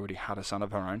that she'd already had a son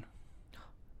of her own.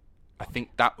 I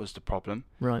think that was the problem.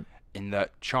 Right. In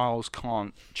that Charles,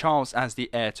 as the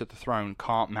heir to the throne,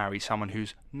 can't marry someone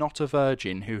who's not a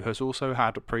virgin, who has also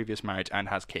had a previous marriage and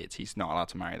has kids. He's not allowed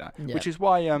to marry that. Yeah. Which is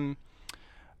why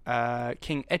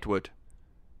King Edward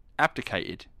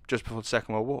abdicated just before the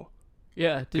Second World War.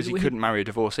 Yeah. Because he couldn't marry a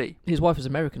divorcee. His wife was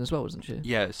American as well, wasn't she?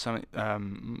 Yeah,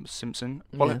 Simpson.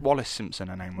 Wallace Simpson,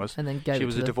 her name was. And then she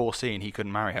was a divorcee and he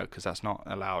couldn't marry her because that's not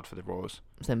allowed for the royals.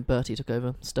 Then Bertie took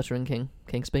over, Stuttering King,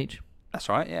 King's Speech. That's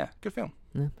right, yeah. Good film.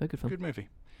 Yeah, very good film. Good movie.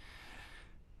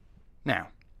 Now,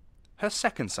 her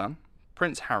second son,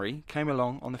 Prince Harry, came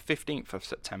along on the 15th of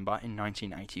September in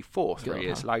 1984, 3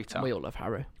 years later. We all love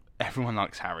Harry. Everyone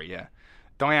likes Harry, yeah.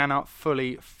 Diana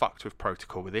fully fucked with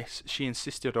protocol with this. She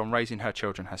insisted on raising her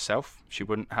children herself. She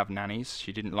wouldn't have nannies.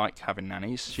 She didn't like having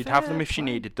nannies. She'd have them if she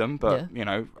needed them, but, you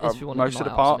know, most of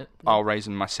the part, I'll raise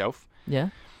them myself. Yeah.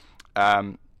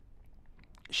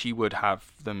 She would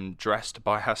have them dressed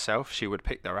by herself. She would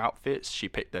pick their outfits. She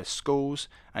picked their schools,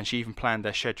 and she even planned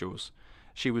their schedules.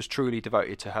 She was truly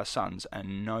devoted to her sons,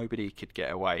 and nobody could get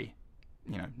away,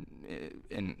 you know,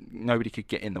 and nobody could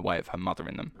get in the way of her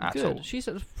mothering them at all. She's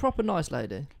a proper nice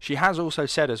lady. She has also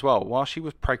said as well, while she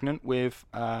was pregnant with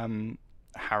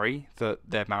Harry, that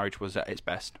their marriage was at its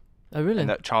best. Oh, really? And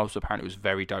that Charles apparently was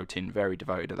very doting, very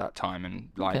devoted at that time,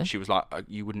 and she was like,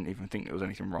 you wouldn't even think there was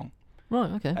anything wrong. Right,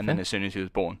 okay. And then as soon as he was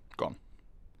born, gone.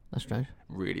 That's strange.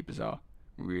 Really bizarre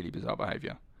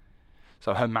behaviour.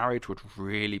 So her marriage would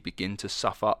really begin to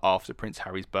suffer after Prince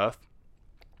Harry's birth.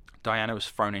 Diana was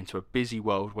thrown into a busy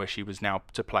world where she was now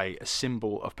to play a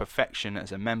symbol of perfection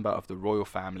as a member of the royal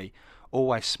family,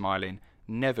 always smiling,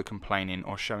 never complaining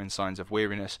or showing signs of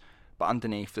weariness, but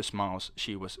underneath the smiles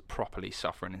she was properly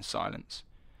suffering in silence.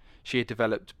 She had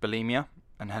developed bulimia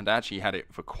and had actually had it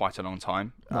for quite a long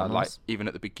time. Not like nice. even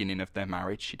at the beginning of their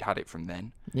marriage, she'd had it from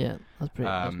then. Yeah, that's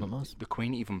not nice. The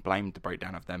Queen even blamed the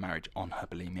breakdown of their marriage on her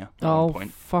bulimia at Oh, one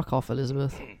point. fuck off,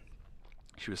 Elizabeth.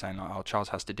 She was saying like, "Oh, Charles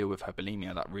has to deal with her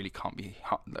bulimia. That really can't be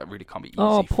easy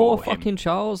Oh, poor for him." fucking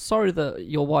Charles. Sorry that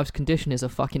your wife's condition is a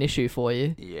fucking issue for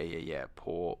you. Yeah.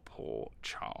 Poor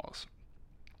Charles.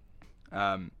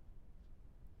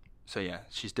 So yeah,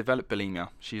 she's developed bulimia.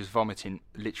 She was vomiting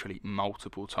literally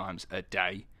multiple times a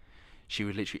day. She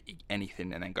would literally eat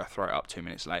anything and then go throw it up 2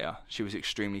 minutes later. She was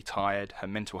extremely tired. Her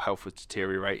mental health was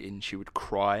deteriorating. She would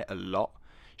cry a lot.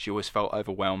 She always felt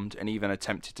overwhelmed and even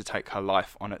attempted to take her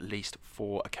life on at least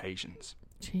 4 occasions.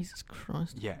 Jesus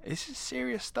Christ. Yeah, this is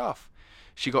serious stuff.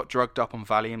 She got drugged up on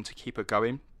Valium to keep her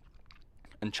going.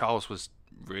 And Charles was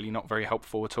really not very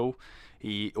helpful at all.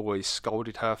 He always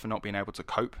scolded her for not being able to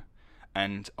cope.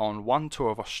 And on one tour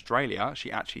of Australia,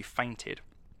 she actually fainted.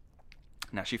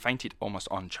 Now, she fainted almost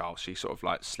on Charles. She sort of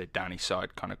like slid down his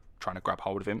side, kind of trying to grab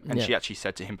hold of him. And she actually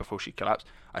said to him before she collapsed,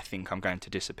 "I think I'm going to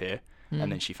disappear." And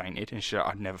then she fainted. And she said,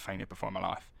 "I'd never fainted before in my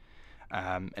life."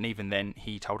 And even then,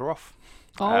 he told her off.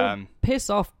 Oh, piss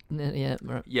off. Yeah,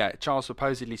 right. Yeah, Charles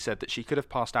supposedly said that she could have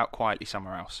passed out quietly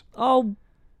somewhere else. Oh,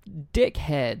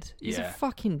 dickhead. He's Yeah. a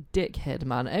fucking dickhead,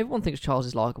 man. Everyone thinks Charles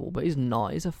is likeable, but he's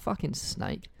not. He's a fucking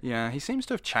snake. Yeah, he seems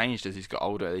to have changed as he's got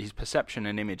older. His perception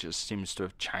and images seems to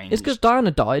have changed. It's because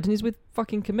Diana died and he's with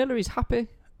fucking Camilla. He's happy.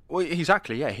 Well,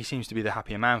 exactly, yeah. He seems to be the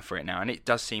happier man for it now, and it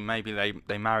does seem maybe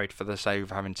they married for the sake of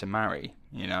having to marry,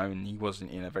 you know. And he wasn't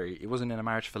in a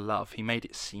marriage for love. He made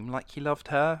it seem like he loved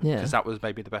her, because that was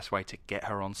maybe the best way to get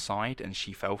her on side, and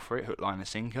she fell for it, hook, line, and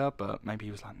sinker. But maybe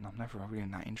he was like, "No, I'm never really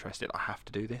that interested. I have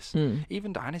to do this."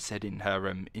 Even Diana said in her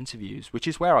interviews, which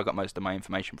is where I got most of my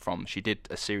information from. She did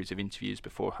a series of interviews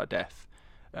before her death,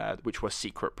 which were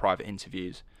secret, private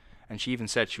interviews, and she even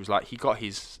said she was like, "He got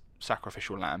his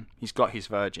sacrificial lamb. He's got his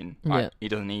virgin. Like, he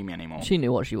doesn't need me anymore." She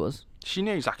knew what she was. She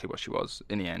knew exactly what she was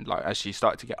in the end. Like, as she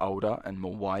started to get older and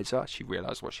more wiser, she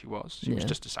realised what she was. She was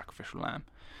just a sacrificial lamb.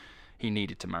 He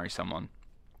needed to marry someone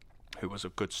who was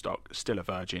of good stock, still a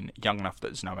virgin, young enough that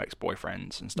there's no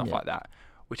ex-boyfriends and stuff like that.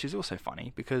 Which is also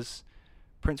funny because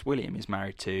Prince William is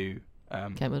married to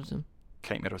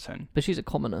Kate Middleton. But she's a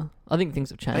commoner. I think things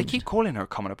have changed. They keep calling her a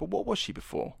commoner, but what was she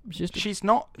before? She's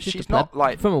not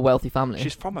like from a wealthy family.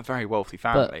 She's from a very wealthy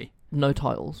family, but no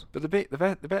titles. But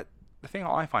the thing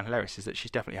I find hilarious is that she's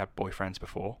definitely had boyfriends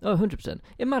before. Oh, 100%.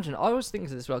 Imagine, I was thinking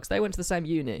of this as well, because they went to the same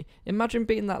uni. Imagine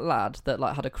being that lad that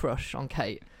like had a crush on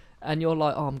Kate, and you're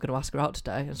like, "Oh, I'm going to ask her out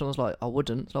today," and someone's like, "I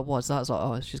wouldn't." It's like, "Why is that?" It's like,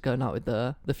 "Oh, she's going out with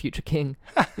the future king."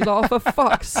 You're like, "Oh, for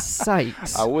fuck's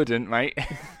sakes!" I wouldn't, mate.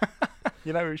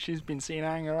 You know who she's been seen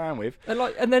hanging around with.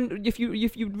 And then if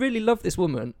you really love this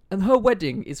woman, and her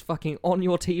wedding is fucking on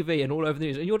your TV and all over the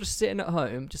news, and you're just sitting at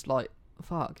home, just like,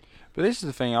 fuck. But this is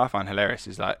the thing I find hilarious,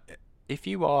 is like, if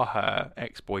you are her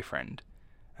ex-boyfriend,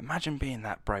 imagine being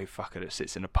that brave fucker that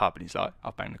sits in a pub and he's like,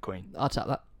 "I've banged the Queen." I'll tap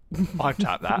that. I've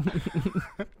tapped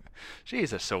that. She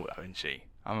is a salt, though, isn't she?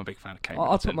 I'm a big fan of Kate I'll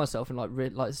Middleton. put myself in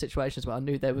like situations where I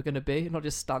knew they were going to be, and not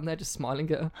just stand there just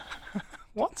smiling at her.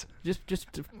 What?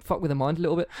 Just to fuck with her mind a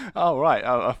little bit. Oh, right.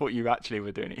 I thought you actually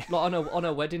were doing it. Like on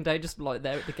her wedding day, just like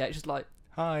there at the gate, just like,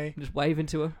 "Hi." just waving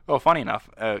to her. Well, funny enough,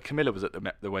 Camilla was at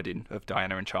the wedding of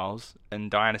Diana and Charles,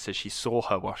 and Diana says she saw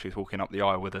her while she was walking up the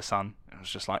aisle with her son, and was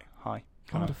just like, "Hi."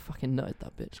 I would have fucking nutted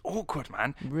that bitch. It's awkward,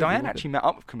 man. Really Diana awkward. actually met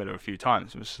up with Camilla a few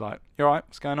times. It was just like, "You alright?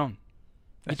 What's going on?" You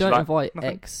And she's don't like, invite "Nothing."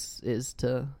 exes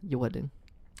to your wedding.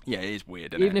 Yeah, it is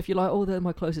weird, isn't Even it? if you're like, "Oh, they're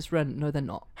my closest friend." No, they're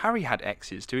not. Harry had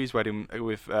exes to his wedding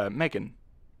with Meghan.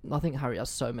 I think Harry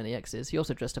has so many exes. He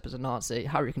also dressed up as a Nazi.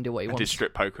 Harry can do what he And wants. did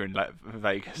strip poker in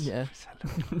Vegas. Yeah. It's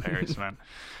hilarious, man.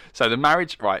 So the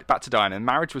marriage, right, back to Diana. The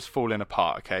marriage was falling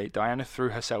apart, okay? Diana threw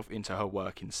herself into her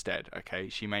work instead, okay?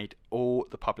 She made all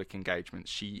the public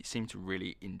engagements. She seemed to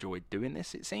really enjoy doing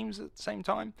this, it seems, at the same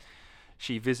time.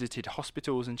 She visited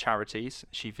hospitals and charities.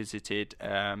 She visited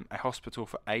a hospital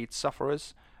for AIDS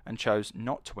sufferers and chose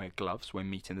not to wear gloves when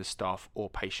meeting the staff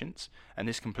or patients. And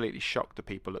this completely shocked the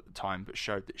people at the time, but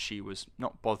showed that she was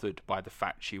not bothered by the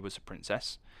fact she was a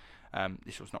princess.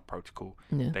 This was not protocol.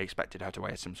 Yeah. They expected her to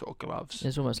wear some sort of gloves.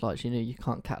 It's almost like she knew you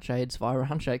can't catch AIDS via a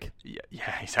handshake.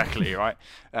 Yeah, exactly, right?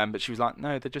 But she was like,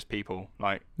 "No, they're just people,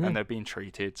 like, and they're being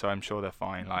treated, so I'm sure they're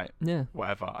fine, like,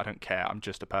 whatever, I don't care, I'm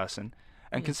just a person."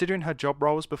 And considering her job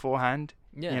roles beforehand,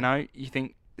 you know, you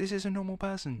think, this is a normal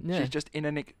person. Yeah. She's just in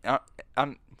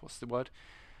what's the word?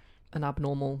 An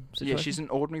abnormal situation. Yeah, she's an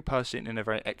ordinary person in a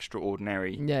very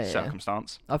extraordinary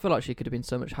circumstance. I feel like she could have been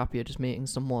so much happier just meeting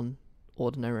someone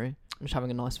ordinary and just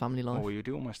having a nice family life. Well, you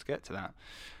do almost get to that.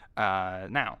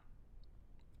 Now,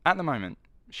 at the moment,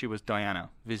 she was Diana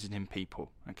visiting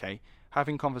people, okay,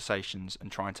 having conversations and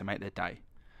trying to make their day.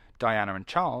 Diana and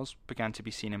Charles began to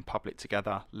be seen in public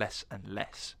together less and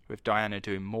less, with Diana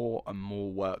doing more and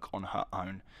more work on her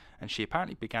own, and she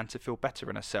apparently began to feel better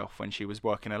in herself when she was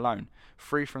working alone,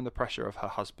 free from the pressure of her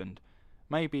husband.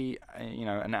 Maybe,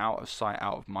 an out of sight,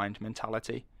 out of mind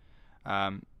mentality.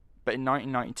 But in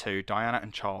 1992, Diana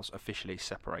and Charles officially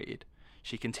separated.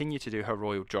 She continued to do her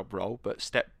royal job role, but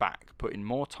stepped back, putting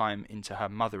more time into her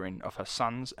mothering of her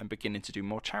sons and beginning to do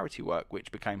more charity work,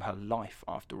 which became her life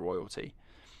after royalty.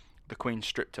 The Queen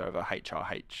stripped her of her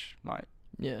HRH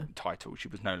title. She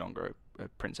was no longer a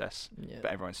princess, but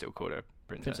everyone still called her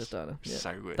Princess Diana. Yeah.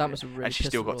 So weird. That must have really and she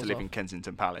still got to live off. in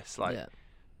Kensington Palace.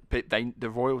 But the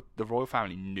royal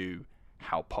family knew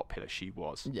how popular she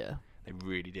was. Yeah. They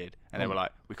really did, and they were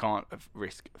like, "We can't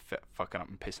risk fucking up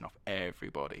and pissing off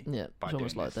everybody." Yeah, it's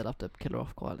almost like they'd have to kill her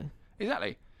off quietly.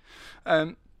 Exactly.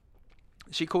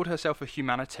 She called herself a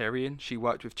humanitarian. She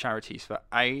worked with charities for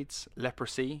AIDS,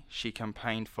 leprosy. She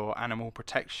campaigned for animal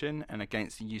protection and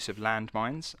against the use of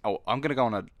landmines. Oh, I'm going to go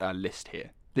on a list here.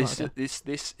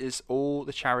 This is all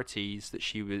the charities that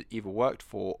she either worked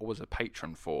for or was a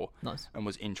patron for. Nice. And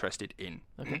was interested in.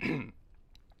 Okay.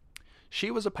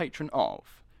 She was a patron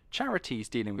of charities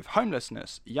dealing with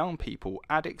homelessness, young people,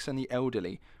 addicts and the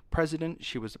elderly.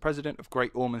 She was the president of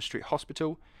Great Ormond Street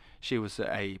Hospital. She was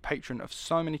a patron of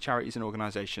so many charities and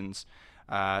organisations,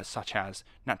 such as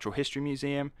Natural History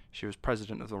Museum. She was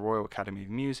president of the Royal Academy of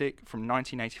Music. From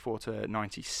 1984 to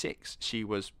 96, she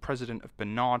was president of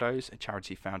Bernardo's, a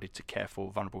charity founded to care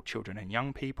for vulnerable children and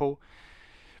young people.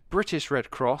 British Red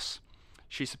Cross.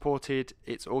 She supported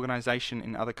its organisation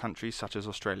in other countries such as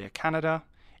Australia, Canada.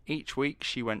 Each week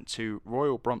she went to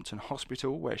Royal Brompton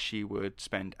Hospital, where she would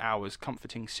spend hours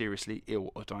comforting seriously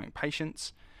ill or dying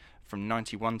patients. From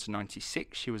 91 to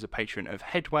 96, she was a patron of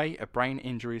Headway, a brain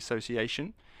injury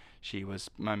association. She was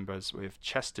members with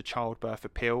Chester Childbirth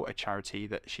Appeal, a charity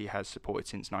that she has supported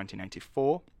since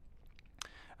 1984.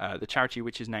 The charity,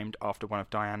 which is named after one of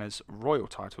Diana's royal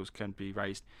titles, can be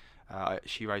raised.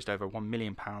 She raised over £1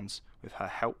 million with her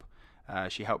help.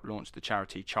 She helped launch the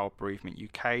charity Child Bereavement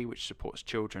UK, which supports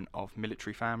children of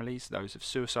military families, those of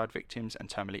suicide victims and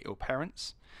terminally ill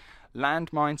parents.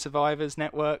 Landmine Survivors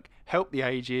Network, Help the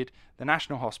Aged, the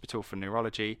National Hospital for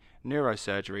Neurology,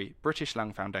 Neurosurgery, British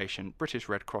Lung Foundation, British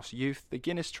Red Cross Youth, the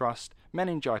Guinness Trust,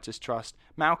 Meningitis Trust,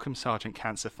 Malcolm Sargent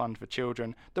Cancer Fund for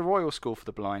Children, the Royal School for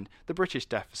the Blind, the British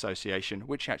Deaf Association,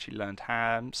 which she actually learned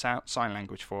sign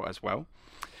language for as well.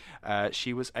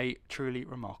 She was a truly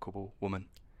remarkable woman.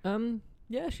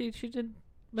 Yeah, she did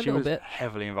She little was bit.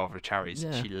 heavily involved with charities.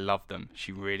 Yeah. She loved them.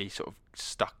 She really sort of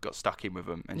got stuck in with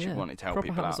them, and she wanted to help proper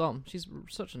people out. hands-on. She's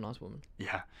such a nice woman.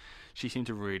 Yeah, she seemed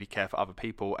to really care for other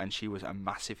people, and she was a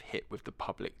massive hit with the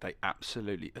public. They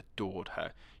absolutely adored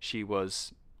her. She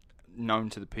was known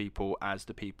to the people as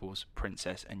the people's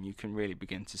princess, and you can really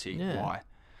begin to see why.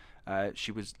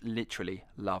 She was literally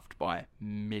loved by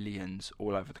millions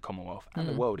all over the Commonwealth and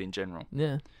the world in general.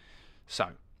 Yeah. So,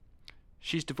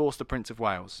 she's divorced the Prince of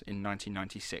Wales in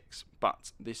 1996,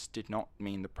 but this did not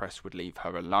mean the press would leave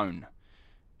her alone.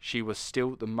 She was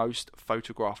still the most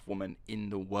photographed woman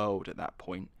in the world at that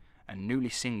point, and newly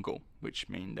single, which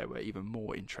meant they were even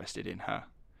more interested in her.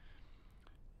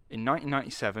 In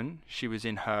 1997, she was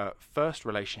in her first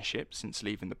relationship since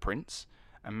leaving the Prince,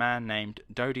 a man named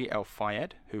Dodi El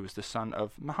Fayed, who was the son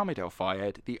of Mohammed El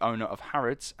Fayed, the owner of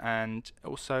Harrods, and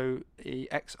also the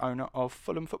ex-owner of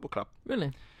Fulham Football Club.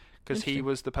 Really? Because he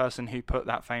was the person who put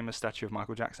that famous statue of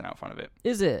Michael Jackson out front of it.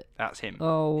 Is it? That's him.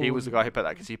 Oh. He was the guy who put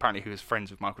that, because apparently he was friends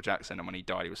with Michael Jackson, and when he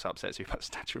died he was so upset, so he put a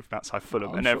statue of him outside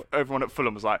Fulham. Everyone at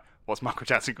Fulham was like, what's Michael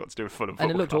Jackson got to do with Fulham Football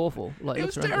And it looked Club? awful. Like, It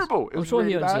was terrible. It I'm was sure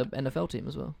really he owns bad. an NFL team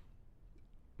as well.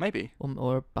 Maybe.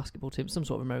 Or a basketball team, some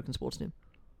sort of American sports team.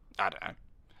 I don't know.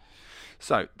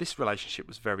 So, this relationship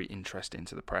was very interesting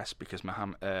to the press, because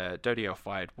Dodi El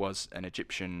Fayed was an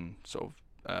Egyptian sort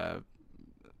of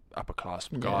upper class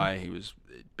guy. He was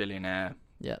a billionaire,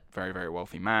 very, very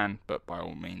wealthy man, but by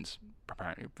all means,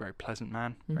 apparently a very pleasant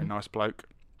man, very nice bloke.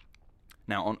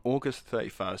 Now, on August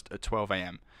 31st at 12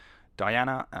 a.m,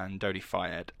 Diana and Dodi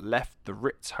Fayed left the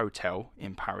Ritz Hotel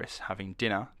in Paris having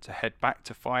dinner to head back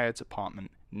to Fayed's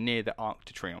apartment near the Arc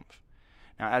de Triomphe.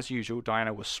 Now, as usual,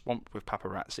 Diana was swamped with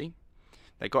paparazzi.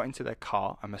 They got into their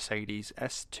car, a Mercedes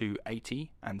S280,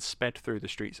 and sped through the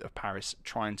streets of Paris,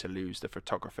 trying to lose the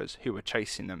photographers who were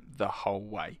chasing them the whole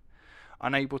way.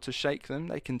 Unable to shake them,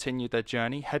 they continued their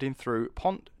journey, heading through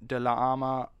Pont de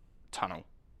l'Arma tunnel.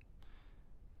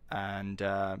 And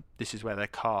this is where their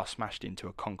car smashed into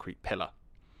a concrete pillar.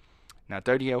 Now,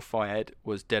 Dodi El Fayed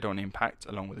was dead on impact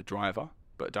along with the driver,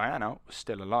 but Diana was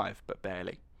still alive, but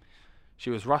barely. She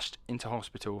was rushed into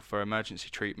hospital for emergency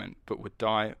treatment, but would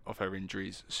die of her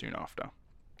injuries soon after.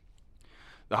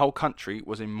 The whole country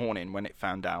was in mourning when it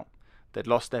found out they'd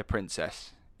lost their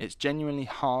princess. It's genuinely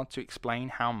hard to explain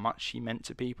how much she meant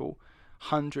to people.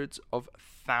 Hundreds of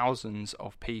thousands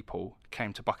of people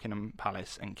came to Buckingham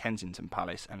Palace and Kensington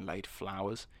Palace and laid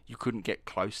flowers. You couldn't get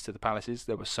close to the palaces.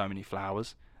 There were so many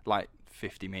flowers, like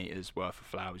 50 metres worth of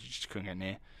flowers. You just couldn't get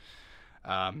near.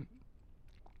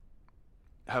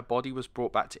 Her body was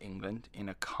brought back to England in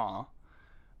a car,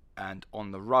 and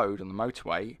on the road, on the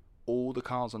motorway, all the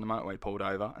cars on the motorway pulled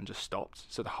over and just stopped.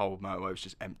 So the whole motorway was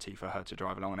just empty for her to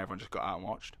drive along, and everyone just got out and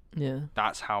watched. Yeah.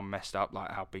 That's how messed up,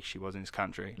 like how big she was in this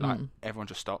country. Like everyone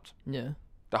just stopped. Yeah.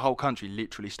 The whole country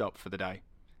literally stopped for the day.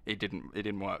 It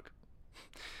didn't work.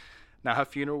 Now, her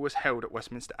funeral was held at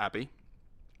Westminster Abbey,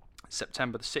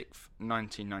 September the 6th,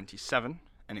 1997.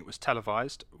 And it was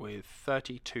televised with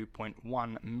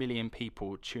 32.1 million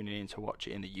people tuning in to watch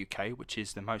it in the UK, which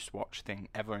is the most watched thing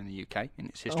ever in the UK in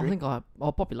its history. I think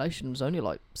our population is only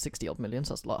like 60 odd million,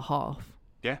 so that's like half.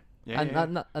 Yeah.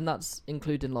 And that's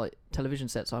including like television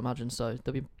sets, I imagine. So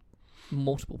there'll be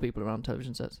multiple people around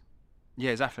television sets.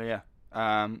 Yeah, exactly.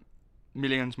 Yeah,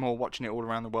 millions more watching it all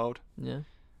around the world. Yeah.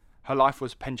 Her life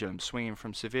was a pendulum, swinging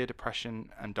from severe depression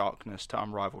and darkness to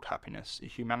unrivaled happiness, a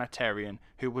humanitarian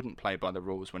who wouldn't play by the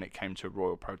rules when it came to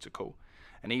royal protocol.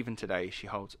 And even today, she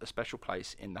holds a special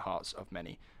place in the hearts of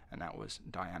many, and that was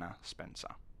Diana Spencer.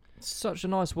 Such a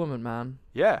nice woman, man.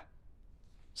 Yeah.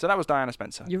 So that was Diana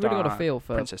Spencer. You've really got a feel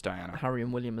for Princess Diana. Harry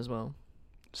and William as well.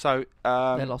 So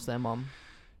they lost their mum.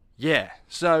 Yeah.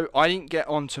 So I didn't get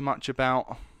on to much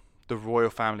about the royal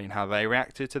family and how they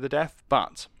reacted to the death,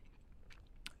 but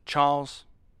Charles,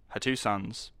 her two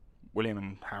sons, William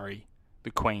and Harry, the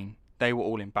Queen, they were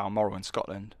all in Balmoral in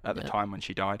Scotland at the time when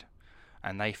she died.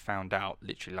 And they found out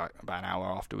literally like about an hour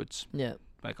afterwards. Yeah.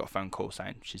 They got a phone call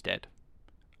saying she's dead.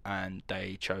 And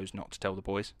they chose not to tell the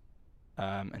boys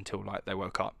until like they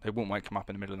woke up. They wouldn't wake them up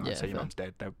in the middle of the night and say your mum's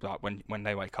dead. They like, when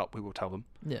they wake up, we will tell them.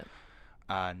 Yeah.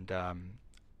 And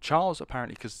Charles,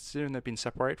 apparently, because considering they've been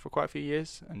separated for quite a few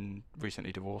years and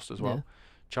recently divorced as well, yeah.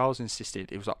 Charles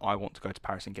insisted, it was like, I want to go to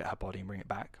Paris and get her body and bring it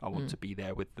back. I want to be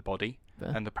there with the body.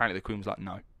 Yeah. And apparently the Queen was like,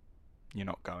 no, you're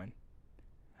not going.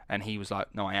 And he was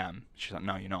like, no, I am. She's like,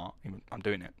 no, you're not. I'm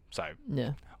doing it. So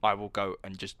I will go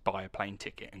and just buy a plane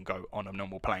ticket and go on a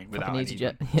normal plane without any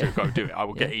to go do it. I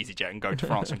will get EasyJet and go to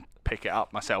France and pick it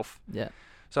up myself. Yeah.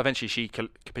 So eventually she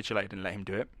capitulated and let him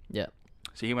do it. Yeah.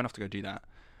 So he went off to go do that.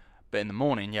 But in the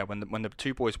morning, when the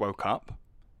two boys woke up,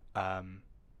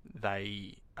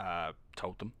 they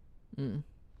told them.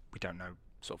 We don't know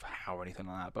sort of how or anything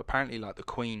like that, but apparently like the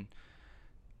Queen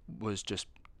was just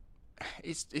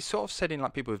it's sort of said in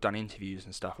like people who've done interviews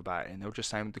and stuff about it, and they were just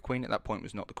saying the Queen at that point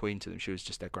was not the Queen to them. She was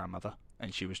just their grandmother,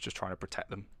 and she was just trying to protect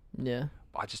them. Yeah.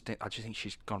 But I just think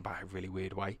she's gone about it a really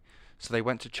weird way. So they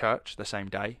went to church the same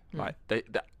day. Like they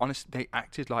honestly, they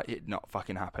acted like it not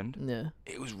fucking happened. Yeah.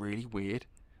 It was really weird.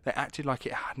 They acted like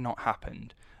it had not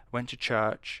happened. Went to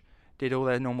church, did all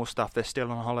their normal stuff. They're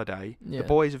still on holiday. Yeah. The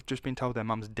boys have just been told their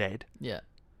mum's dead. Yeah.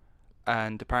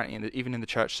 And apparently, even in the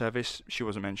church service, she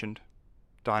wasn't mentioned.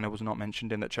 Diana was not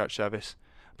mentioned in that church service.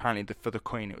 Apparently, for the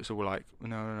Queen, it was all like,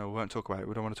 no, we won't talk about it.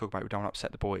 We don't want to talk about it. We don't want to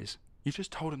upset the boys. You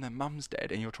just told them their mum's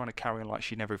dead, and you're trying to carry on like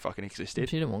she never fucking existed.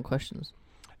 She didn't want questions.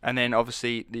 And then,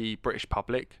 obviously, the British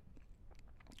public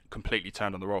completely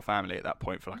turned on the royal family at that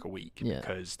point for like a week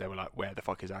because they were like, where the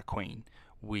fuck is our Queen?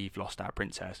 We've lost our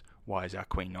princess. Why is our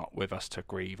Queen not with us to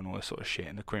grieve and all this sort of shit?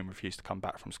 And the Queen refused to come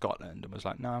back from Scotland and was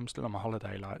like, no, I'm still on my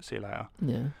holiday. Like, see you later.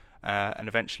 Yeah. And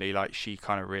eventually, like, she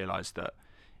kind of realised that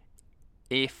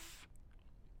if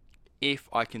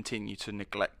I continue to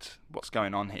neglect what's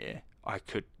going on here, I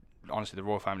could, honestly, the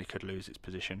royal family could lose its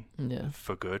position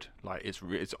for good. Like, it's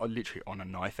literally on a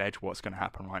knife edge what's going to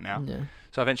happen right now. Yeah.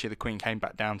 So eventually the Queen came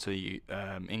back down to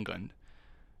England,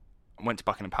 went to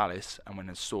Buckingham Palace, and went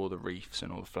and saw the wreaths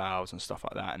and all the flowers and stuff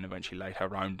like that, and eventually laid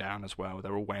her own down as well.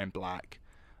 They're all wearing black.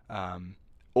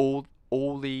 All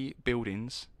the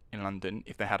buildings in London,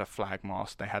 if they had a flag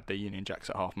mast, they had their Union Jacks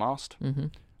at half mast,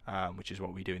 which is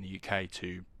what we do in the UK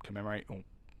to commemorate or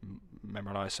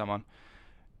memorialise someone.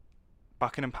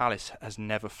 Buckingham Palace has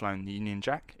never flown the Union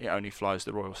Jack. It only flies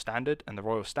the Royal Standard, and the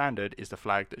Royal Standard is the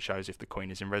flag that shows if the Queen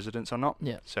is in residence or not.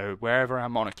 Yeah. So wherever our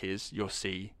monarch is, you'll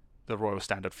see the Royal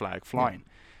Standard flag flying.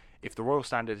 Yeah. If the Royal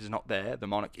Standard is not there, the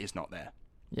monarch is not there.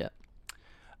 Yeah.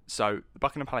 So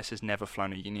Buckingham Palace has never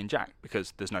flown a Union Jack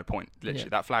because there's no point. Literally,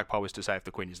 that flagpole was to say if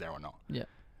the Queen is there or not. Yeah.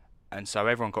 And so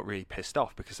everyone got really pissed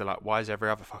off because they're like, why has every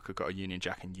other fucker got a Union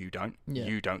Jack and you don't? Yeah.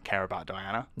 You don't care about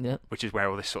Diana. Yeah. Which is where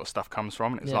all this sort of stuff comes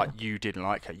from. And it's Yeah. like, you didn't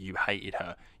like her, you hated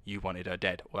her, you wanted her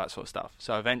dead, all that sort of stuff.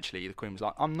 So eventually the Queen was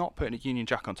like, I'm not putting a Union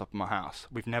Jack on top of my house.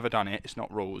 We've never done it. It's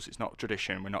not rules. It's not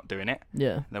tradition. We're not doing it.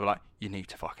 Yeah. And they were like, you need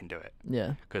to fucking do it.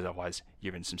 Yeah. Because otherwise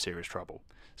you're in some serious trouble.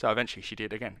 So eventually she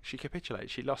did again. She capitulated.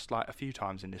 She lost like a few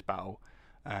times in this battle.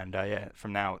 And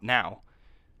from now,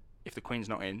 if the Queen's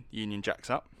not in, Union Jack's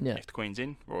up. Yeah. If the Queen's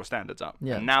in, Royal Standard's up.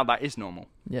 Yeah. And now that is normal.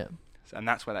 Yeah. And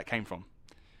that's where that came from.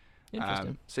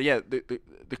 Interesting.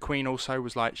 The Queen also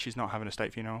was like, she's not having a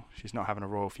state funeral. She's not having a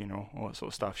royal funeral, all that sort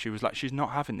of stuff. She was like, she's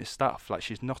not having this stuff. Like,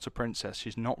 she's not a princess.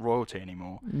 She's not royalty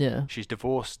anymore. Yeah. She's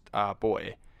divorced our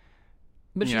boy.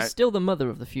 But she's still the mother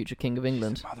of the future King of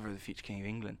England. She's the mother of the future King of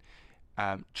England.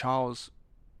 Charles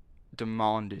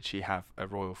demanded she have a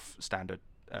royal standard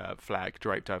flag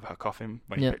draped over her coffin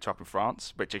when he picked her up in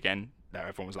France, which again,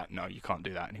 everyone was like, no, you can't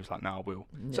do that. And he was like, no, I will.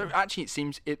 Yeah. So actually it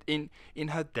seems in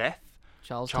her death,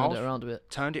 Charles turned it around a bit.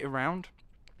 Turned it around,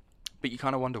 but you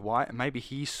kind of wonder why. And maybe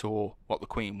he saw what the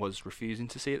Queen was refusing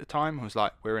to see at the time and was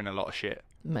like, we're in a lot of shit.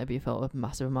 Maybe he felt a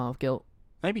massive amount of guilt.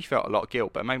 Maybe he felt a lot of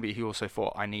guilt, but maybe he also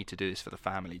thought, I need to do this for the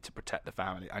family, to protect the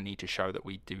family. I need to show that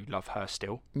we do love her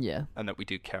still. Yeah. And that we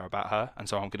do care about her. And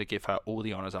so I'm going to give her all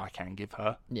the honours I can give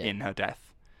her in her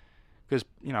death. Because,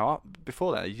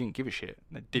 before that, they didn't give a shit.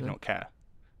 They did not care.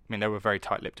 I mean, they were very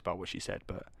tight-lipped about what she said,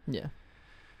 but... Yeah.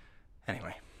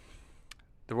 Anyway.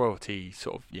 The royalty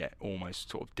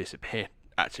almost sort of disappeared,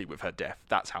 actually, with her death.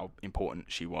 That's how important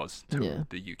she was to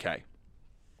the UK.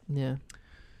 Yeah.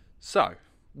 So...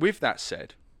 With that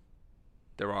said,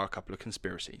 there are a couple of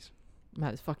conspiracies.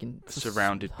 Man, it's fucking...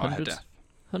 surrounded by her death.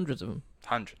 Hundreds of them.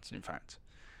 Hundreds, in fact.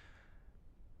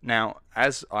 Now,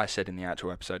 as I said in the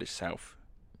actual episode itself,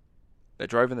 they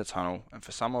drove in the tunnel, and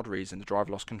for some odd reason, the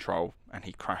driver lost control, and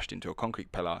he crashed into a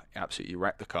concrete pillar, absolutely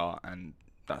wrecked the car, and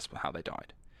that's how they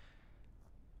died.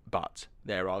 But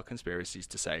there are conspiracies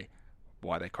to say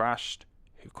why they crashed,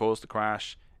 who caused the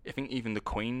crash. I think even the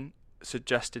Queen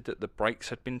suggested that the brakes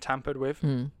had been tampered with.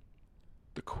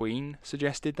 The Queen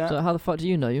suggested that. So how the fuck do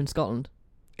you know? You're in Scotland.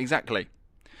 Exactly.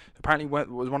 Apparently,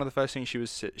 was one of the first things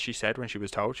she said when she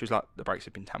was told. She was like, the brakes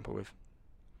have been tampered with.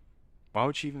 Why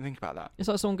would she even think about that? It's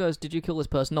like someone goes, did you kill this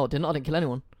person? No, I didn't. I didn't kill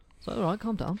anyone. It's like, all right,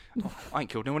 calm down. Oh, I ain't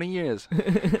killed anyone in years.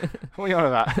 What are you on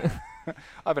about?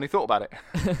 I've only thought about it.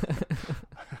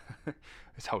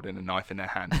 It's holding a knife in their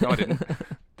hand. No, I didn't.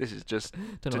 This is just...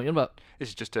 Don't know what you're about. This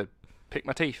is just to pick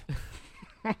my teeth.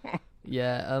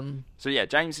 Yeah. So yeah,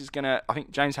 James is gonna... I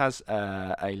think James has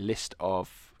a list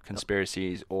of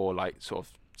conspiracies or like sort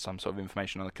of some sort of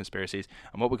information on the conspiracies.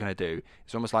 And what we're going to do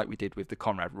is almost like we did with the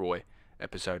Conrad Roy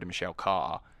episode of Michelle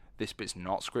Carter. This bit's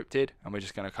not scripted, and we're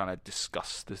just going to kind of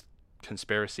discuss the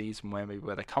conspiracies and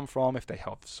where they come from, if they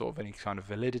have sort of any kind of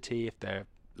validity, if they're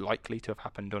likely to have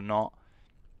happened or not.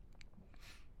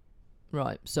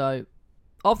 Right. So,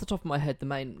 off the top of my head,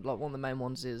 one of the main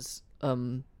ones is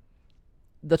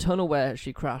the tunnel where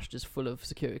she crashed is full of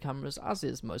security cameras, as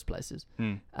is most places.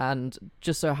 And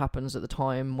just so happens at the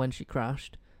time when she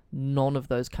crashed, none of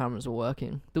those cameras were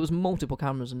working. There was multiple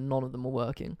cameras and none of them were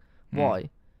working. Why?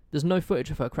 There's no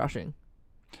footage of her crashing.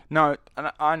 No,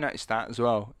 and I noticed that as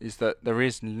well, is that there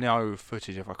is no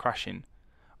footage of her crashing.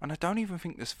 And I don't even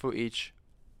think there's footage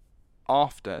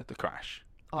after the crash.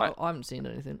 I haven't seen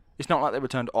anything. It's not like they were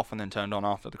turned off and then turned on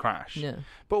after the crash. Yeah.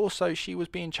 But also, she was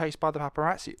being chased by the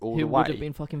paparazzi all the way. Who would have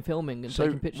been fucking filming and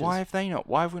taking pictures. Why have they not?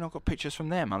 Why have we not got pictures from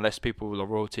them? Unless people with the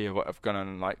royalty have gone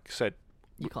and said,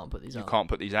 you can't put these out. You can't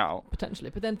put these out. Potentially.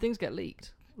 But then things get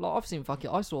leaked. Like, I've seen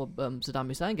I saw Saddam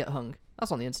Hussein get hung.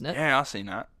 That's on the internet. Yeah, I've seen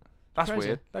that. That's Crazy.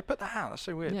 weird. They put that out. That's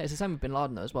so weird. Yeah, it's the same with Bin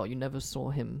Laden though as well. You never saw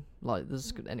him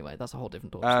anyway. That's a whole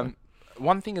different talk.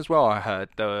 One thing as well I heard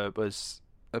there was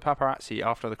the paparazzi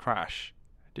after the crash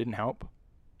didn't help.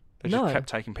 They just kept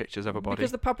taking pictures of her body.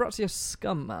 Because the paparazzi are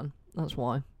scum, man. That's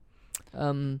why.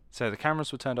 So the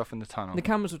cameras were turned off in the tunnel. The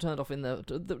cameras were turned off in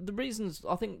the reasons.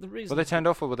 I think the reasons. Were they turned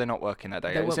off or were they not working that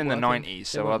day? It was in the 90s,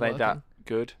 so are they that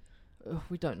good?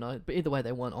 We don't know, but either way,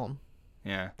 they weren't on.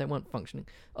 Yeah. They weren't functioning.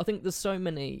 I think there's so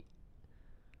many,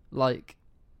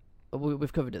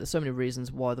 we've covered it. There's so many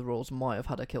reasons why the royals might have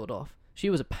had her killed off.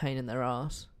 She was a pain in their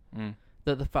ass.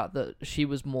 The fact that she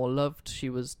was more loved, she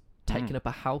was taking up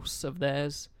a house of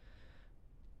theirs.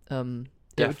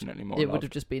 Definitely more. It would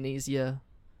have just been easier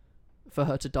for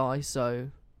her to die, so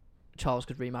Charles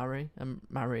could remarry and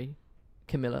marry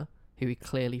Camilla, who he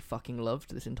clearly fucking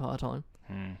loved this entire time.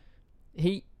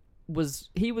 He was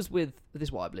with, this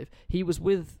is what I believe, he was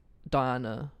with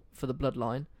Diana for the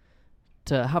bloodline,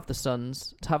 to have the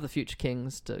sons, to have the future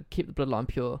kings, to keep the bloodline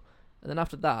pure. And then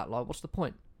after that, like, what's the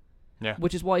point? Yeah.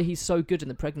 Which is why he's so good in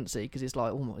the pregnancy, because he's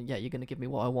like, oh, yeah, you're going to give me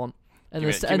what I want. And,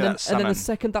 Give me then that son the and-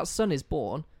 second that son is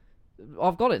born,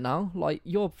 I've got it now. Like,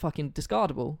 you're fucking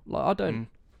discardable. Like, I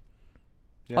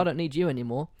don't need you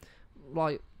anymore.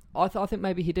 Like, I think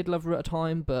maybe he did love her at a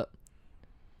time, but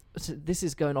this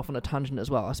is going off on a tangent as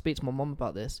well. I speak to my mum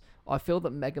about this. I feel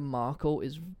that Meghan Markle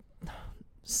is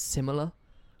similar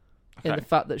in the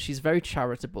fact that she's very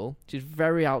charitable. She's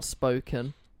very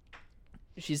outspoken.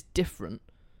 She's different.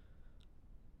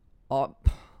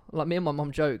 Like, me and my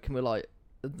mum joke, and we're like,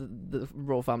 the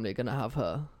royal family are going to have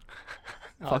her.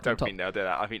 I don't think they'll do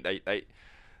that. I think they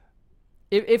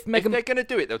if they're going to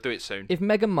do it, they'll do it soon. If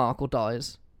Meghan Markle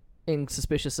dies in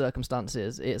suspicious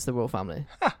circumstances, it's the royal family.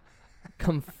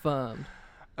 Confirmed.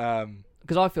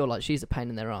 Because I feel like she's a pain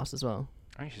in their ass as well.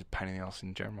 I think she's a pain in the ass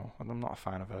in general. I'm not a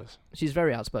fan of hers. She's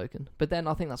very outspoken. But then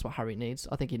I think that's what Harry needs.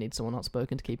 I think he needs someone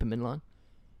outspoken to keep him in line.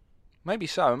 Maybe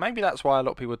so. Maybe that's why a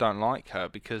lot of people don't like her,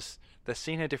 because they've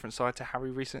seen a different side to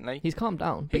Harry recently. He's calmed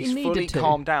down. But He's he needed fully to.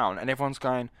 calmed down, and everyone's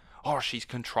going, oh, she's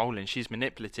controlling, she's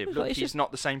manipulative. It's Look, like, it's he's just- not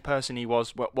the same person he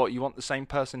was. What, you want the same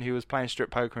person who was playing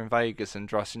strip poker in Vegas and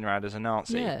dressing around as a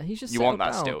Nazi? Yeah, he's just You want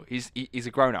that settled down. still. He's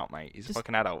a grown-up, mate. He's a Just-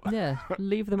 fucking adult. Yeah,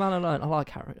 leave the man alone. I like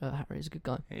Harry. Harry, he's a good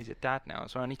guy. He's a dad now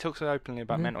as well, and he talks openly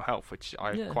about Yeah. mental health, which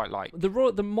I Yeah. quite like. The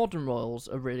modern royals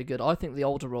are really good. I think the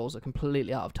older royals are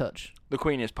completely out of touch. The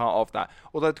Queen is part of that.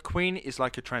 Although the Queen is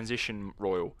like a transition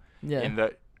royal, Yeah. in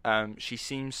that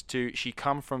she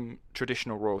come from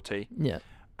traditional royalty, Yeah.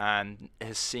 and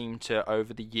has seemed to,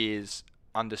 over the years,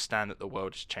 understand that the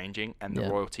world is changing, and the Yeah.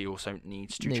 royalty also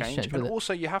needs to Needs to change. change And with it.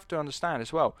 also, you have to understand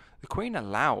as well, the Queen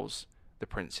allows the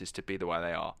princes to be the way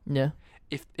they are. Yeah.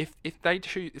 If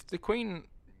the Queen,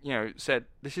 said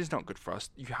this is not good for us,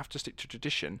 you have to stick to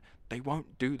tradition, they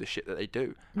won't do the shit that they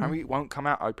do. Harry won't come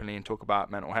out openly and talk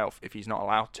about mental health if he's not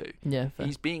allowed to. Yeah. Fair.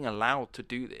 He's being allowed to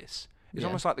do this. It's Yeah.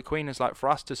 almost like the Queen is like, for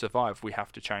us to survive, we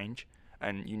have to change,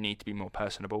 and you need to be more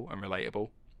personable and relatable.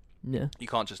 Yeah. You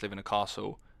can't just live in a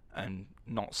castle and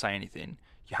not say anything.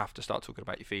 You have to start talking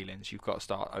about your feelings. You've got to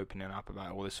start opening up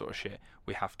about all this sort of shit.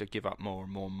 We have to give up more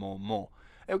and more and more and more.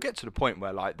 It'll get to the point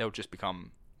where, like, they'll just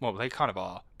become, well, they kind of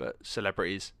are, but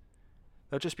celebrities.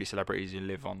 They'll just be celebrities who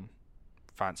live on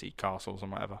fancy castles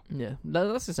and whatever. Yeah.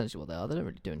 That's essentially what they are. They don't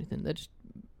really do anything. They're just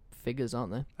figures,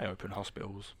 aren't they? They open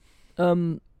hospitals.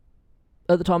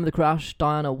 At the time of the crash,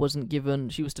 Diana wasn't given.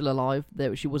 She was still alive.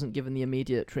 She wasn't given the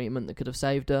immediate treatment that could have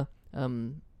saved her.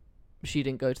 She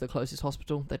didn't go to the closest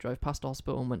hospital. They drove past the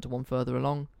hospital and went to one further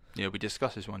along. Yeah, we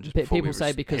discussed this one just Pe- before people we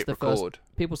say because hit the first- record.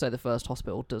 People say the first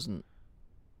hospital doesn't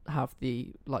have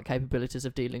the capabilities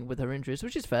of dealing with her injuries,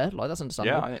 which is fair. Like, that's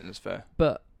understandable. Yeah, I think that's fair.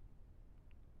 But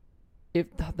if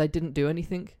they didn't do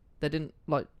anything, they didn't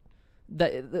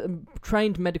the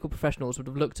trained medical professionals would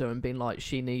have looked at her and been like,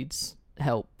 she needs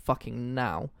help fucking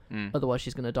now, otherwise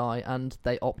she's going to die, and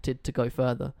they opted to go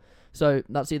further. So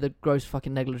that's either gross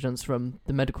fucking negligence from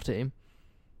the medical team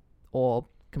or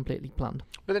completely planned.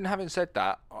 But then, having said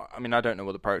that, I mean, I don't know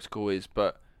what the protocol is,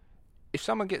 but if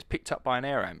someone gets picked up by an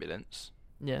air ambulance,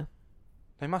 Yeah.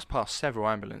 they must pass several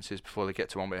ambulances before they get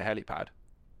to one with a helipad.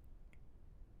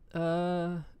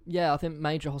 Yeah, I think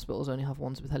major hospitals only have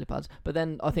ones with helipads. But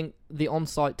then I think the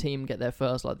on-site team get there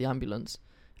first, like the ambulance,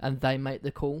 and they make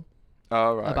the call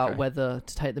Oh, right. about okay. whether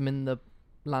to take them in the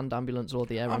land ambulance or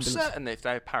the air I'm ambulance. certain that if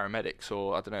they're paramedics,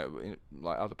 or I don't know,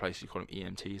 like other places you call them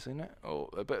EMTs, isn't it?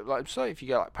 But like, so if you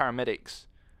get like paramedics,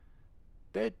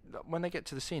 when they get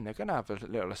to the scene, they're gonna have a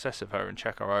little assess of her and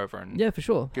check her over and Yeah, for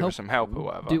sure. give her some help or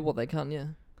whatever. Do what they can, yeah.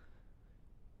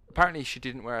 Apparently, she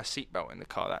didn't wear a seatbelt in the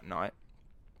car that night,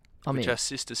 I which mean, her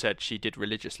sister said she did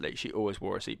religiously. She always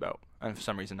wore a seatbelt, and for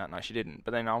some reason that night she didn't.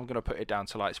 But then I'm gonna put it down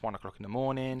to like it's 1 o'clock in the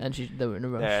morning. and they were in a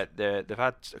rush. They've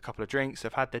had a couple of drinks,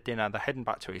 they've had their dinner, they're heading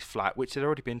back to his flat, which they'd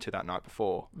already been to that night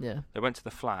before. Yeah. They went to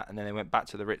the flat, and then they went back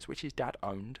to the Ritz, which his dad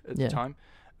owned at Yeah. the time,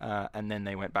 and then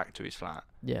they went back to his flat.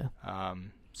 Yeah.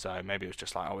 So maybe it was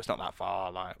just like, oh, it's not that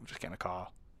far, like, we'll just get in a car.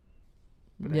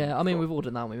 But then Yeah, I mean, thought, we've all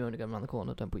done that when we want to go around the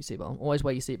corner. Don't put your seatbelt on. Always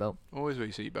wear your seatbelt. always wear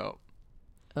your seatbelt.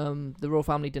 The royal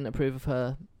family didn't approve of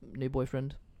her new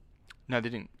boyfriend No, they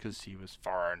didn't, because he was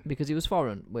foreign. because he was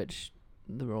foreign, which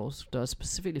the royals does,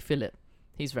 specifically Philip.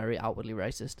 He's very outwardly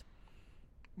racist.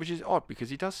 Which is odd, because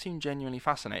he does seem genuinely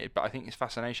fascinated, but I think his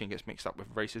fascination gets mixed up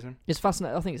with racism. It's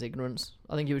fascinating. I think it's ignorance.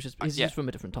 I think he's Yeah. just from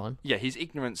a different time. Yeah, his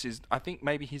ignorance is... I think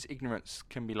maybe his ignorance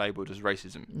can be labelled as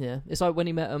racism. Yeah, it's like when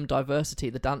he met Diversity,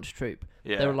 the dance troupe.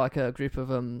 Yeah. They were like a group of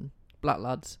black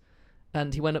lads,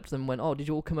 and he went up to them and went, "Oh, did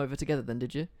you all come over together then?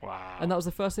 Did you?" Wow. And that was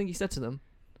the first thing he said to them.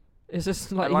 It's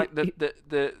just I like, like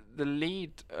the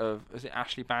lead of, is it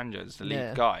Ashley Banjos, the lead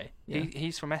Yeah. guy? Yeah.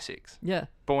 He's from Essex, yeah.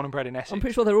 born and bred in Essex. I'm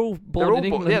pretty sure they're all born in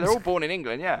England. Yeah, they're all born in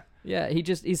England. Yeah. Yeah,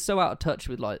 he's so out of touch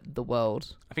with like the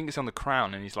world. I think it's on The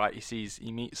Crown, and he's like,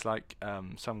 he meets like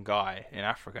some guy in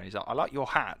Africa, and he's like, I like your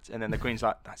hat, and then the Queen's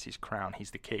like, that's his crown,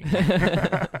 he's the king,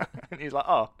 and he's like,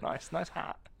 oh, nice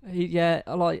hat.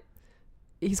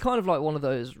 He's kind of like one of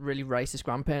those really racist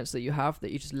grandparents that you have that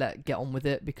you just let get on with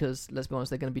it because, let's be honest,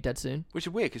 they're going to be dead soon. Which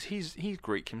is weird because he's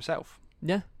Greek himself.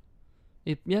 Yeah,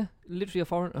 literally a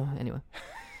foreign. Oh, anyway,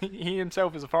 he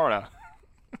himself is a foreigner.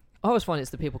 I always find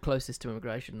it's the people closest to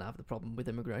immigration that have the problem with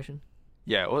immigration.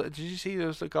 Yeah, well, did you see there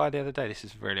was a guy the other day, this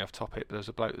is really off topic, but there was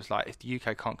a bloke that was like, if the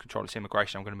UK can't control its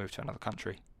immigration, I'm going to move to another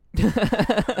country.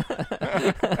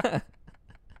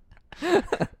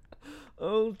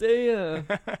 Oh dear.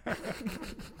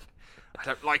 I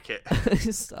don't like it.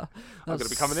 I'm going to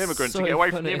become an immigrant to get away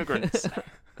from the immigrants.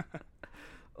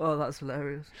 Oh, that's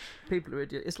hilarious. People are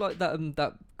idiots. It's like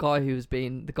that guy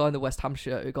the guy in the West Ham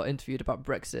shirt who got interviewed about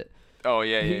Brexit. Oh,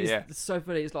 yeah. It's so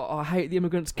funny. It's like, oh, I hate the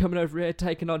immigrants coming over here,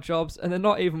 taking our jobs, and they're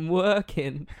not even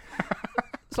working.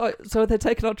 It's like, so they're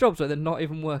taking our jobs, or they're not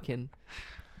even working.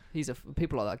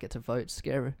 People like that get to vote. It's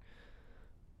scary.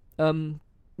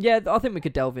 Yeah, I think we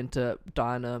could delve into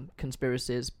Diana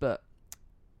conspiracies, but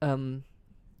I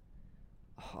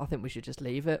think we should just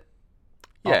leave it.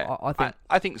 Yeah, I think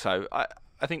I think so.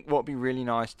 I think what would be really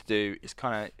nice to do is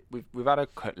kind of we've had a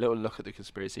little look at the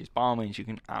conspiracies. By all means, you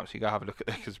can absolutely go have a look at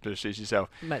the conspiracies yourself.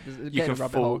 Mate, you can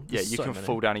fall, you can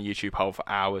fall down a YouTube hole for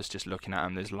hours just looking at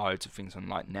them. There's loads of things on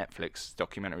like Netflix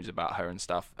documentaries about her and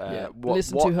stuff.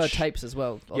 Listen to her tapes as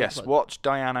well. Yes, watch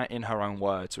Diana in her own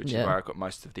words, which is where I got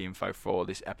most of the info for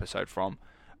this episode from.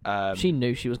 She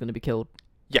knew she was going to be killed.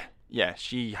 Yeah,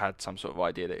 she had some sort of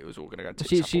idea that it was all going to go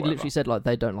to She literally said, like,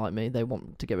 they don't like me, they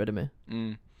want to get rid of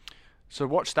me. So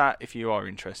watch that if you are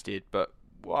interested, but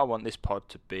what I want this pod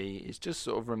to be is just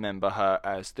sort of remember her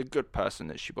as the good person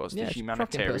that she was, the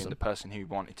humanitarian, the person who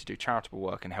wanted to do charitable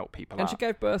work and help people out. And she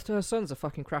gave birth to her sons, a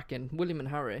fucking cracking, William and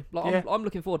Harry. Like, I'm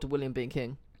looking forward to William being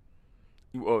king.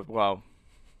 Well,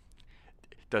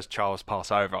 does Charles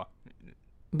pass over?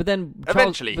 But then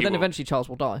eventually Charles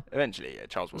will die. Eventually, yeah,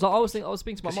 Charles will. So I was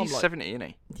speaking to my mum. He's 70, isn't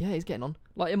he? Yeah, he's getting on.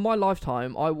 Like, in my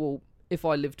lifetime, I will, if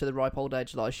I live to the ripe old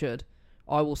age that I should,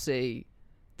 I will see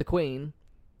the Queen,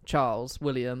 Charles,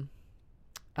 William,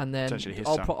 and then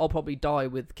I'll probably die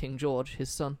with King George, his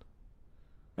son.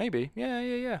 Maybe,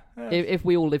 yeah. If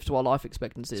we all live to our life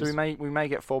expectancies. So we may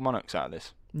get 4 monarchs out of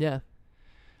this. Yeah,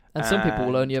 and some people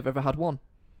will only have ever had one.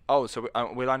 Oh, so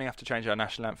we'll only have to change our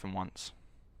national anthem once.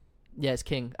 Yeah, it's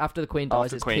king. After the Queen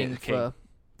dies, it's king for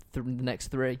the next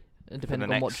 3,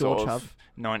 depending on what George have.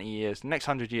 90 years. The next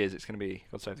 100 years, it's going to be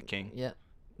God Save the King. Yeah.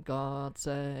 God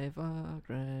save our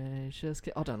gracious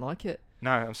king. I don't like it. No,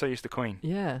 I'm so used to Queen.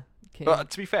 Yeah. King. But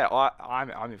to be fair,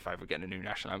 I'm in favour of getting a new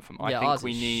national anthem. I think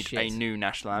we need a new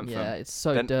national anthem. Yeah, it's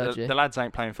so dirty. The lads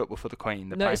ain't playing football for the Queen.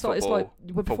 They're playing football. It's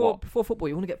like before football,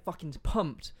 you want to get fucking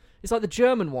pumped. It's like the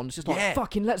German one. It's just like,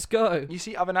 fucking let's go. You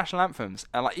see other national anthems,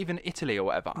 and like even Italy or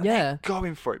whatever, they're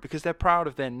going for it because they're proud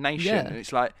of their nation. Yeah. And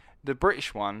it's like the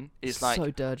British one is it's like, so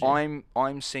dirty.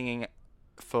 I'm singing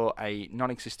for a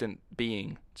non-existent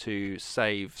being to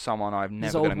save someone I'm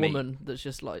never going to meet. This old woman that's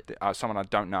just like... someone I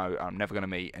don't know, I'm never going to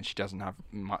meet, and she doesn't have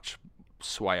much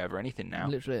sway over anything now.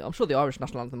 Literally. I'm sure the Irish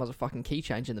national anthem has a fucking key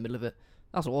change in the middle of it.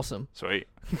 That's awesome. Sweet.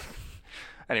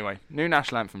 Anyway, new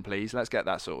national anthem, please. Let's get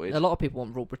that sorted. A lot of people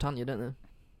want Rule Britannia, don't they?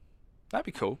 That'd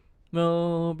be cool.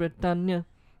 Rule Britannia,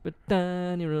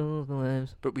 Britannia rules the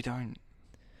waves. But we don't.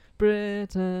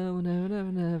 Britain will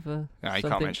never. No, you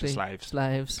can't mention slaves.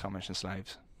 Slaves. Can't mention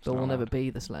slaves. But we'll never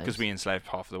be the slaves. Because we enslaved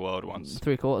half of the world once.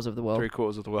 3/4 of the world.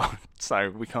 3/4 of the world.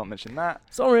 So we can't mention that.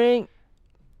 Sorry.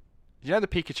 You know the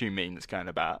Pikachu meme that's going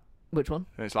about? Which one?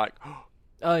 And it's like...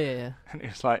 Oh, yeah. And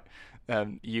it's like...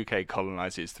 UK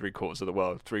colonises 3/4 of the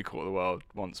world. 3/4 of the world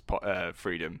wants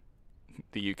freedom.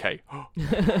 The UK.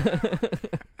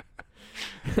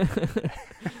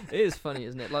 It is funny,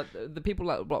 isn't it? Like the people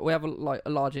like we have a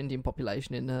large Indian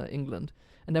population in England,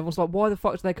 and everyone's like, "Why the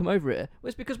fuck do they come over here?" Well,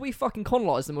 it's because we fucking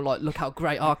colonised them. We're like, "Look how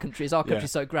great our country is. Our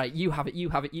country's so great. You have it. You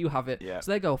have it. You have it." Yeah.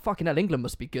 So they go, "Fucking hell, England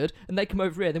must be good," and they come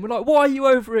over here. Then we're like, "Why are you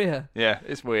over here?" Yeah,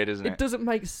 it's weird, isn't it? It doesn't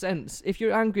make sense. If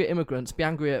you're angry at immigrants, be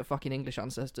angry at fucking English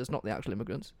ancestors, not the actual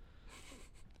immigrants.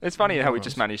 It's funny how we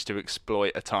just managed to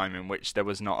exploit a time in which there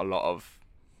was not a lot of,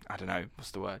 I don't know,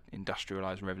 what's the word,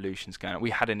 industrialised revolutions going on.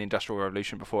 We had an industrial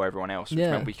revolution before everyone else, which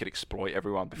meant we could exploit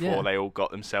everyone before they all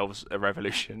got themselves a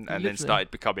revolution and then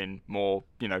started becoming more,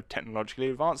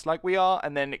 technologically advanced like we are.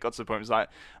 And then it got to the point where it was like,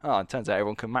 it turns out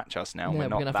everyone can match us now. We're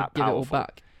not that powerful. Give it all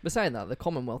back. But saying that, the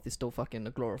Commonwealth is still fucking a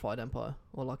glorified empire,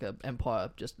 or like a empire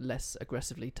just less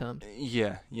aggressively termed.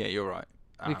 Yeah, you're right.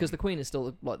 Because the Queen is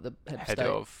still like the head Head of state.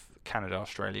 of Canada,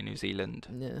 Australia, New Zealand,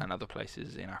 Yeah. and other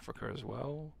places in Africa as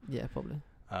well. Yeah, probably.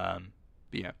 But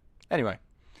yeah. Anyway,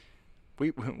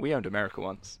 we owned America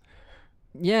once.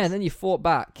 Yeah, and then you fought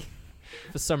back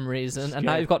for some reason, and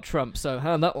now Yeah. you've got Trump. So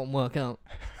how'd that one work out?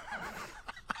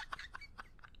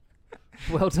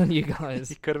 Well done, you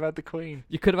guys. You could have had the Queen.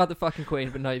 You could have had the fucking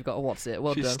Queen, but no, you've got a what's it.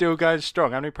 Well She's done. still going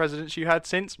strong. How many presidents you had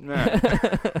since? No.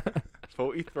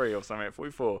 43 or something,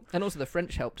 44. And also the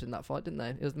French helped in that fight, didn't they?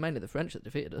 It was mainly the French that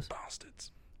defeated us.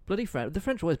 Bastards. Bloody French. The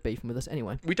French are always beefing with us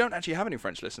anyway. We don't actually have any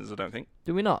French listeners, I don't think.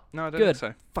 Do we not? No, I don't Good.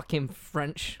 think so. Fucking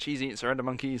French. Cheese-eating surrender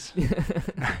monkeys.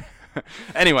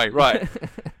 Anyway, right.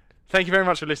 Thank you very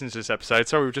much for listening to this episode.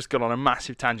 Sorry, we've just gone on a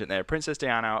massive tangent there. Princess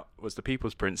Diana was the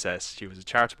people's princess. She was a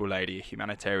charitable lady, a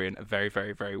humanitarian, a very,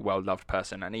 very, very well-loved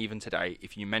person. And even today,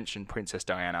 if you mention Princess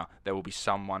Diana, there will be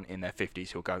someone in their 50s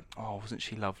who'll go, oh, wasn't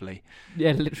she lovely?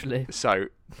 Yeah, literally. So,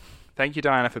 thank you,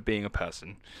 Diana, for being a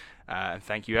person. And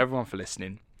thank you, everyone, for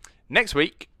listening. Next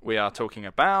week, we are talking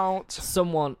about...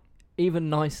 Someone even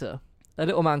nicer. A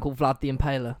little man called Vlad the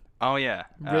Impaler. Oh, yeah.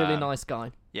 Really nice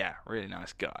guy. Yeah, really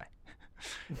nice guy.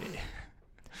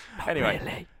 Not Anyway.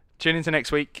 really. Tune into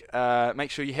next week. Make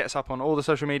sure you hit us up on all the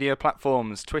social media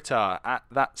platforms. Twitter,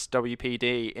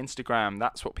 @That'sWPD. Instagram,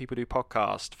 That's What People Do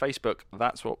Podcast. Facebook,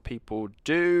 That's What People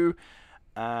Do.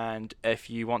 And if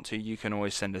you want to, you can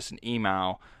always send us an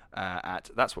email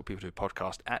at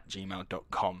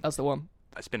that'swhatpeopledopodcast@gmail.com. That's the one.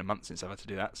 It's been a month since I've had to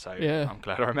do that, so Yeah. I'm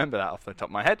glad I remember that off the top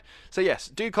of my head. So yes,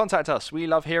 do contact us. We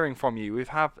love hearing from you. We've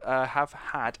have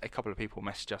had a couple of people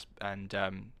message us and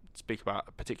speak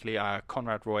about particularly our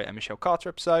Conrad Roy and Michelle Carter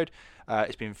episode.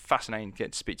 It's been fascinating to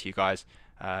get to speak to you guys.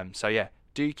 So yeah,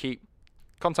 do keep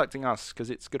contacting us because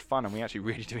it's good fun and we actually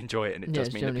really do enjoy it, and it Yeah, does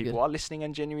it's mean that generally people good. are listening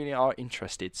and genuinely are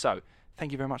interested. So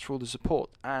thank you very much for all the support,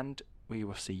 and we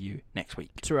will see you next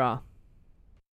week. Ta-ra.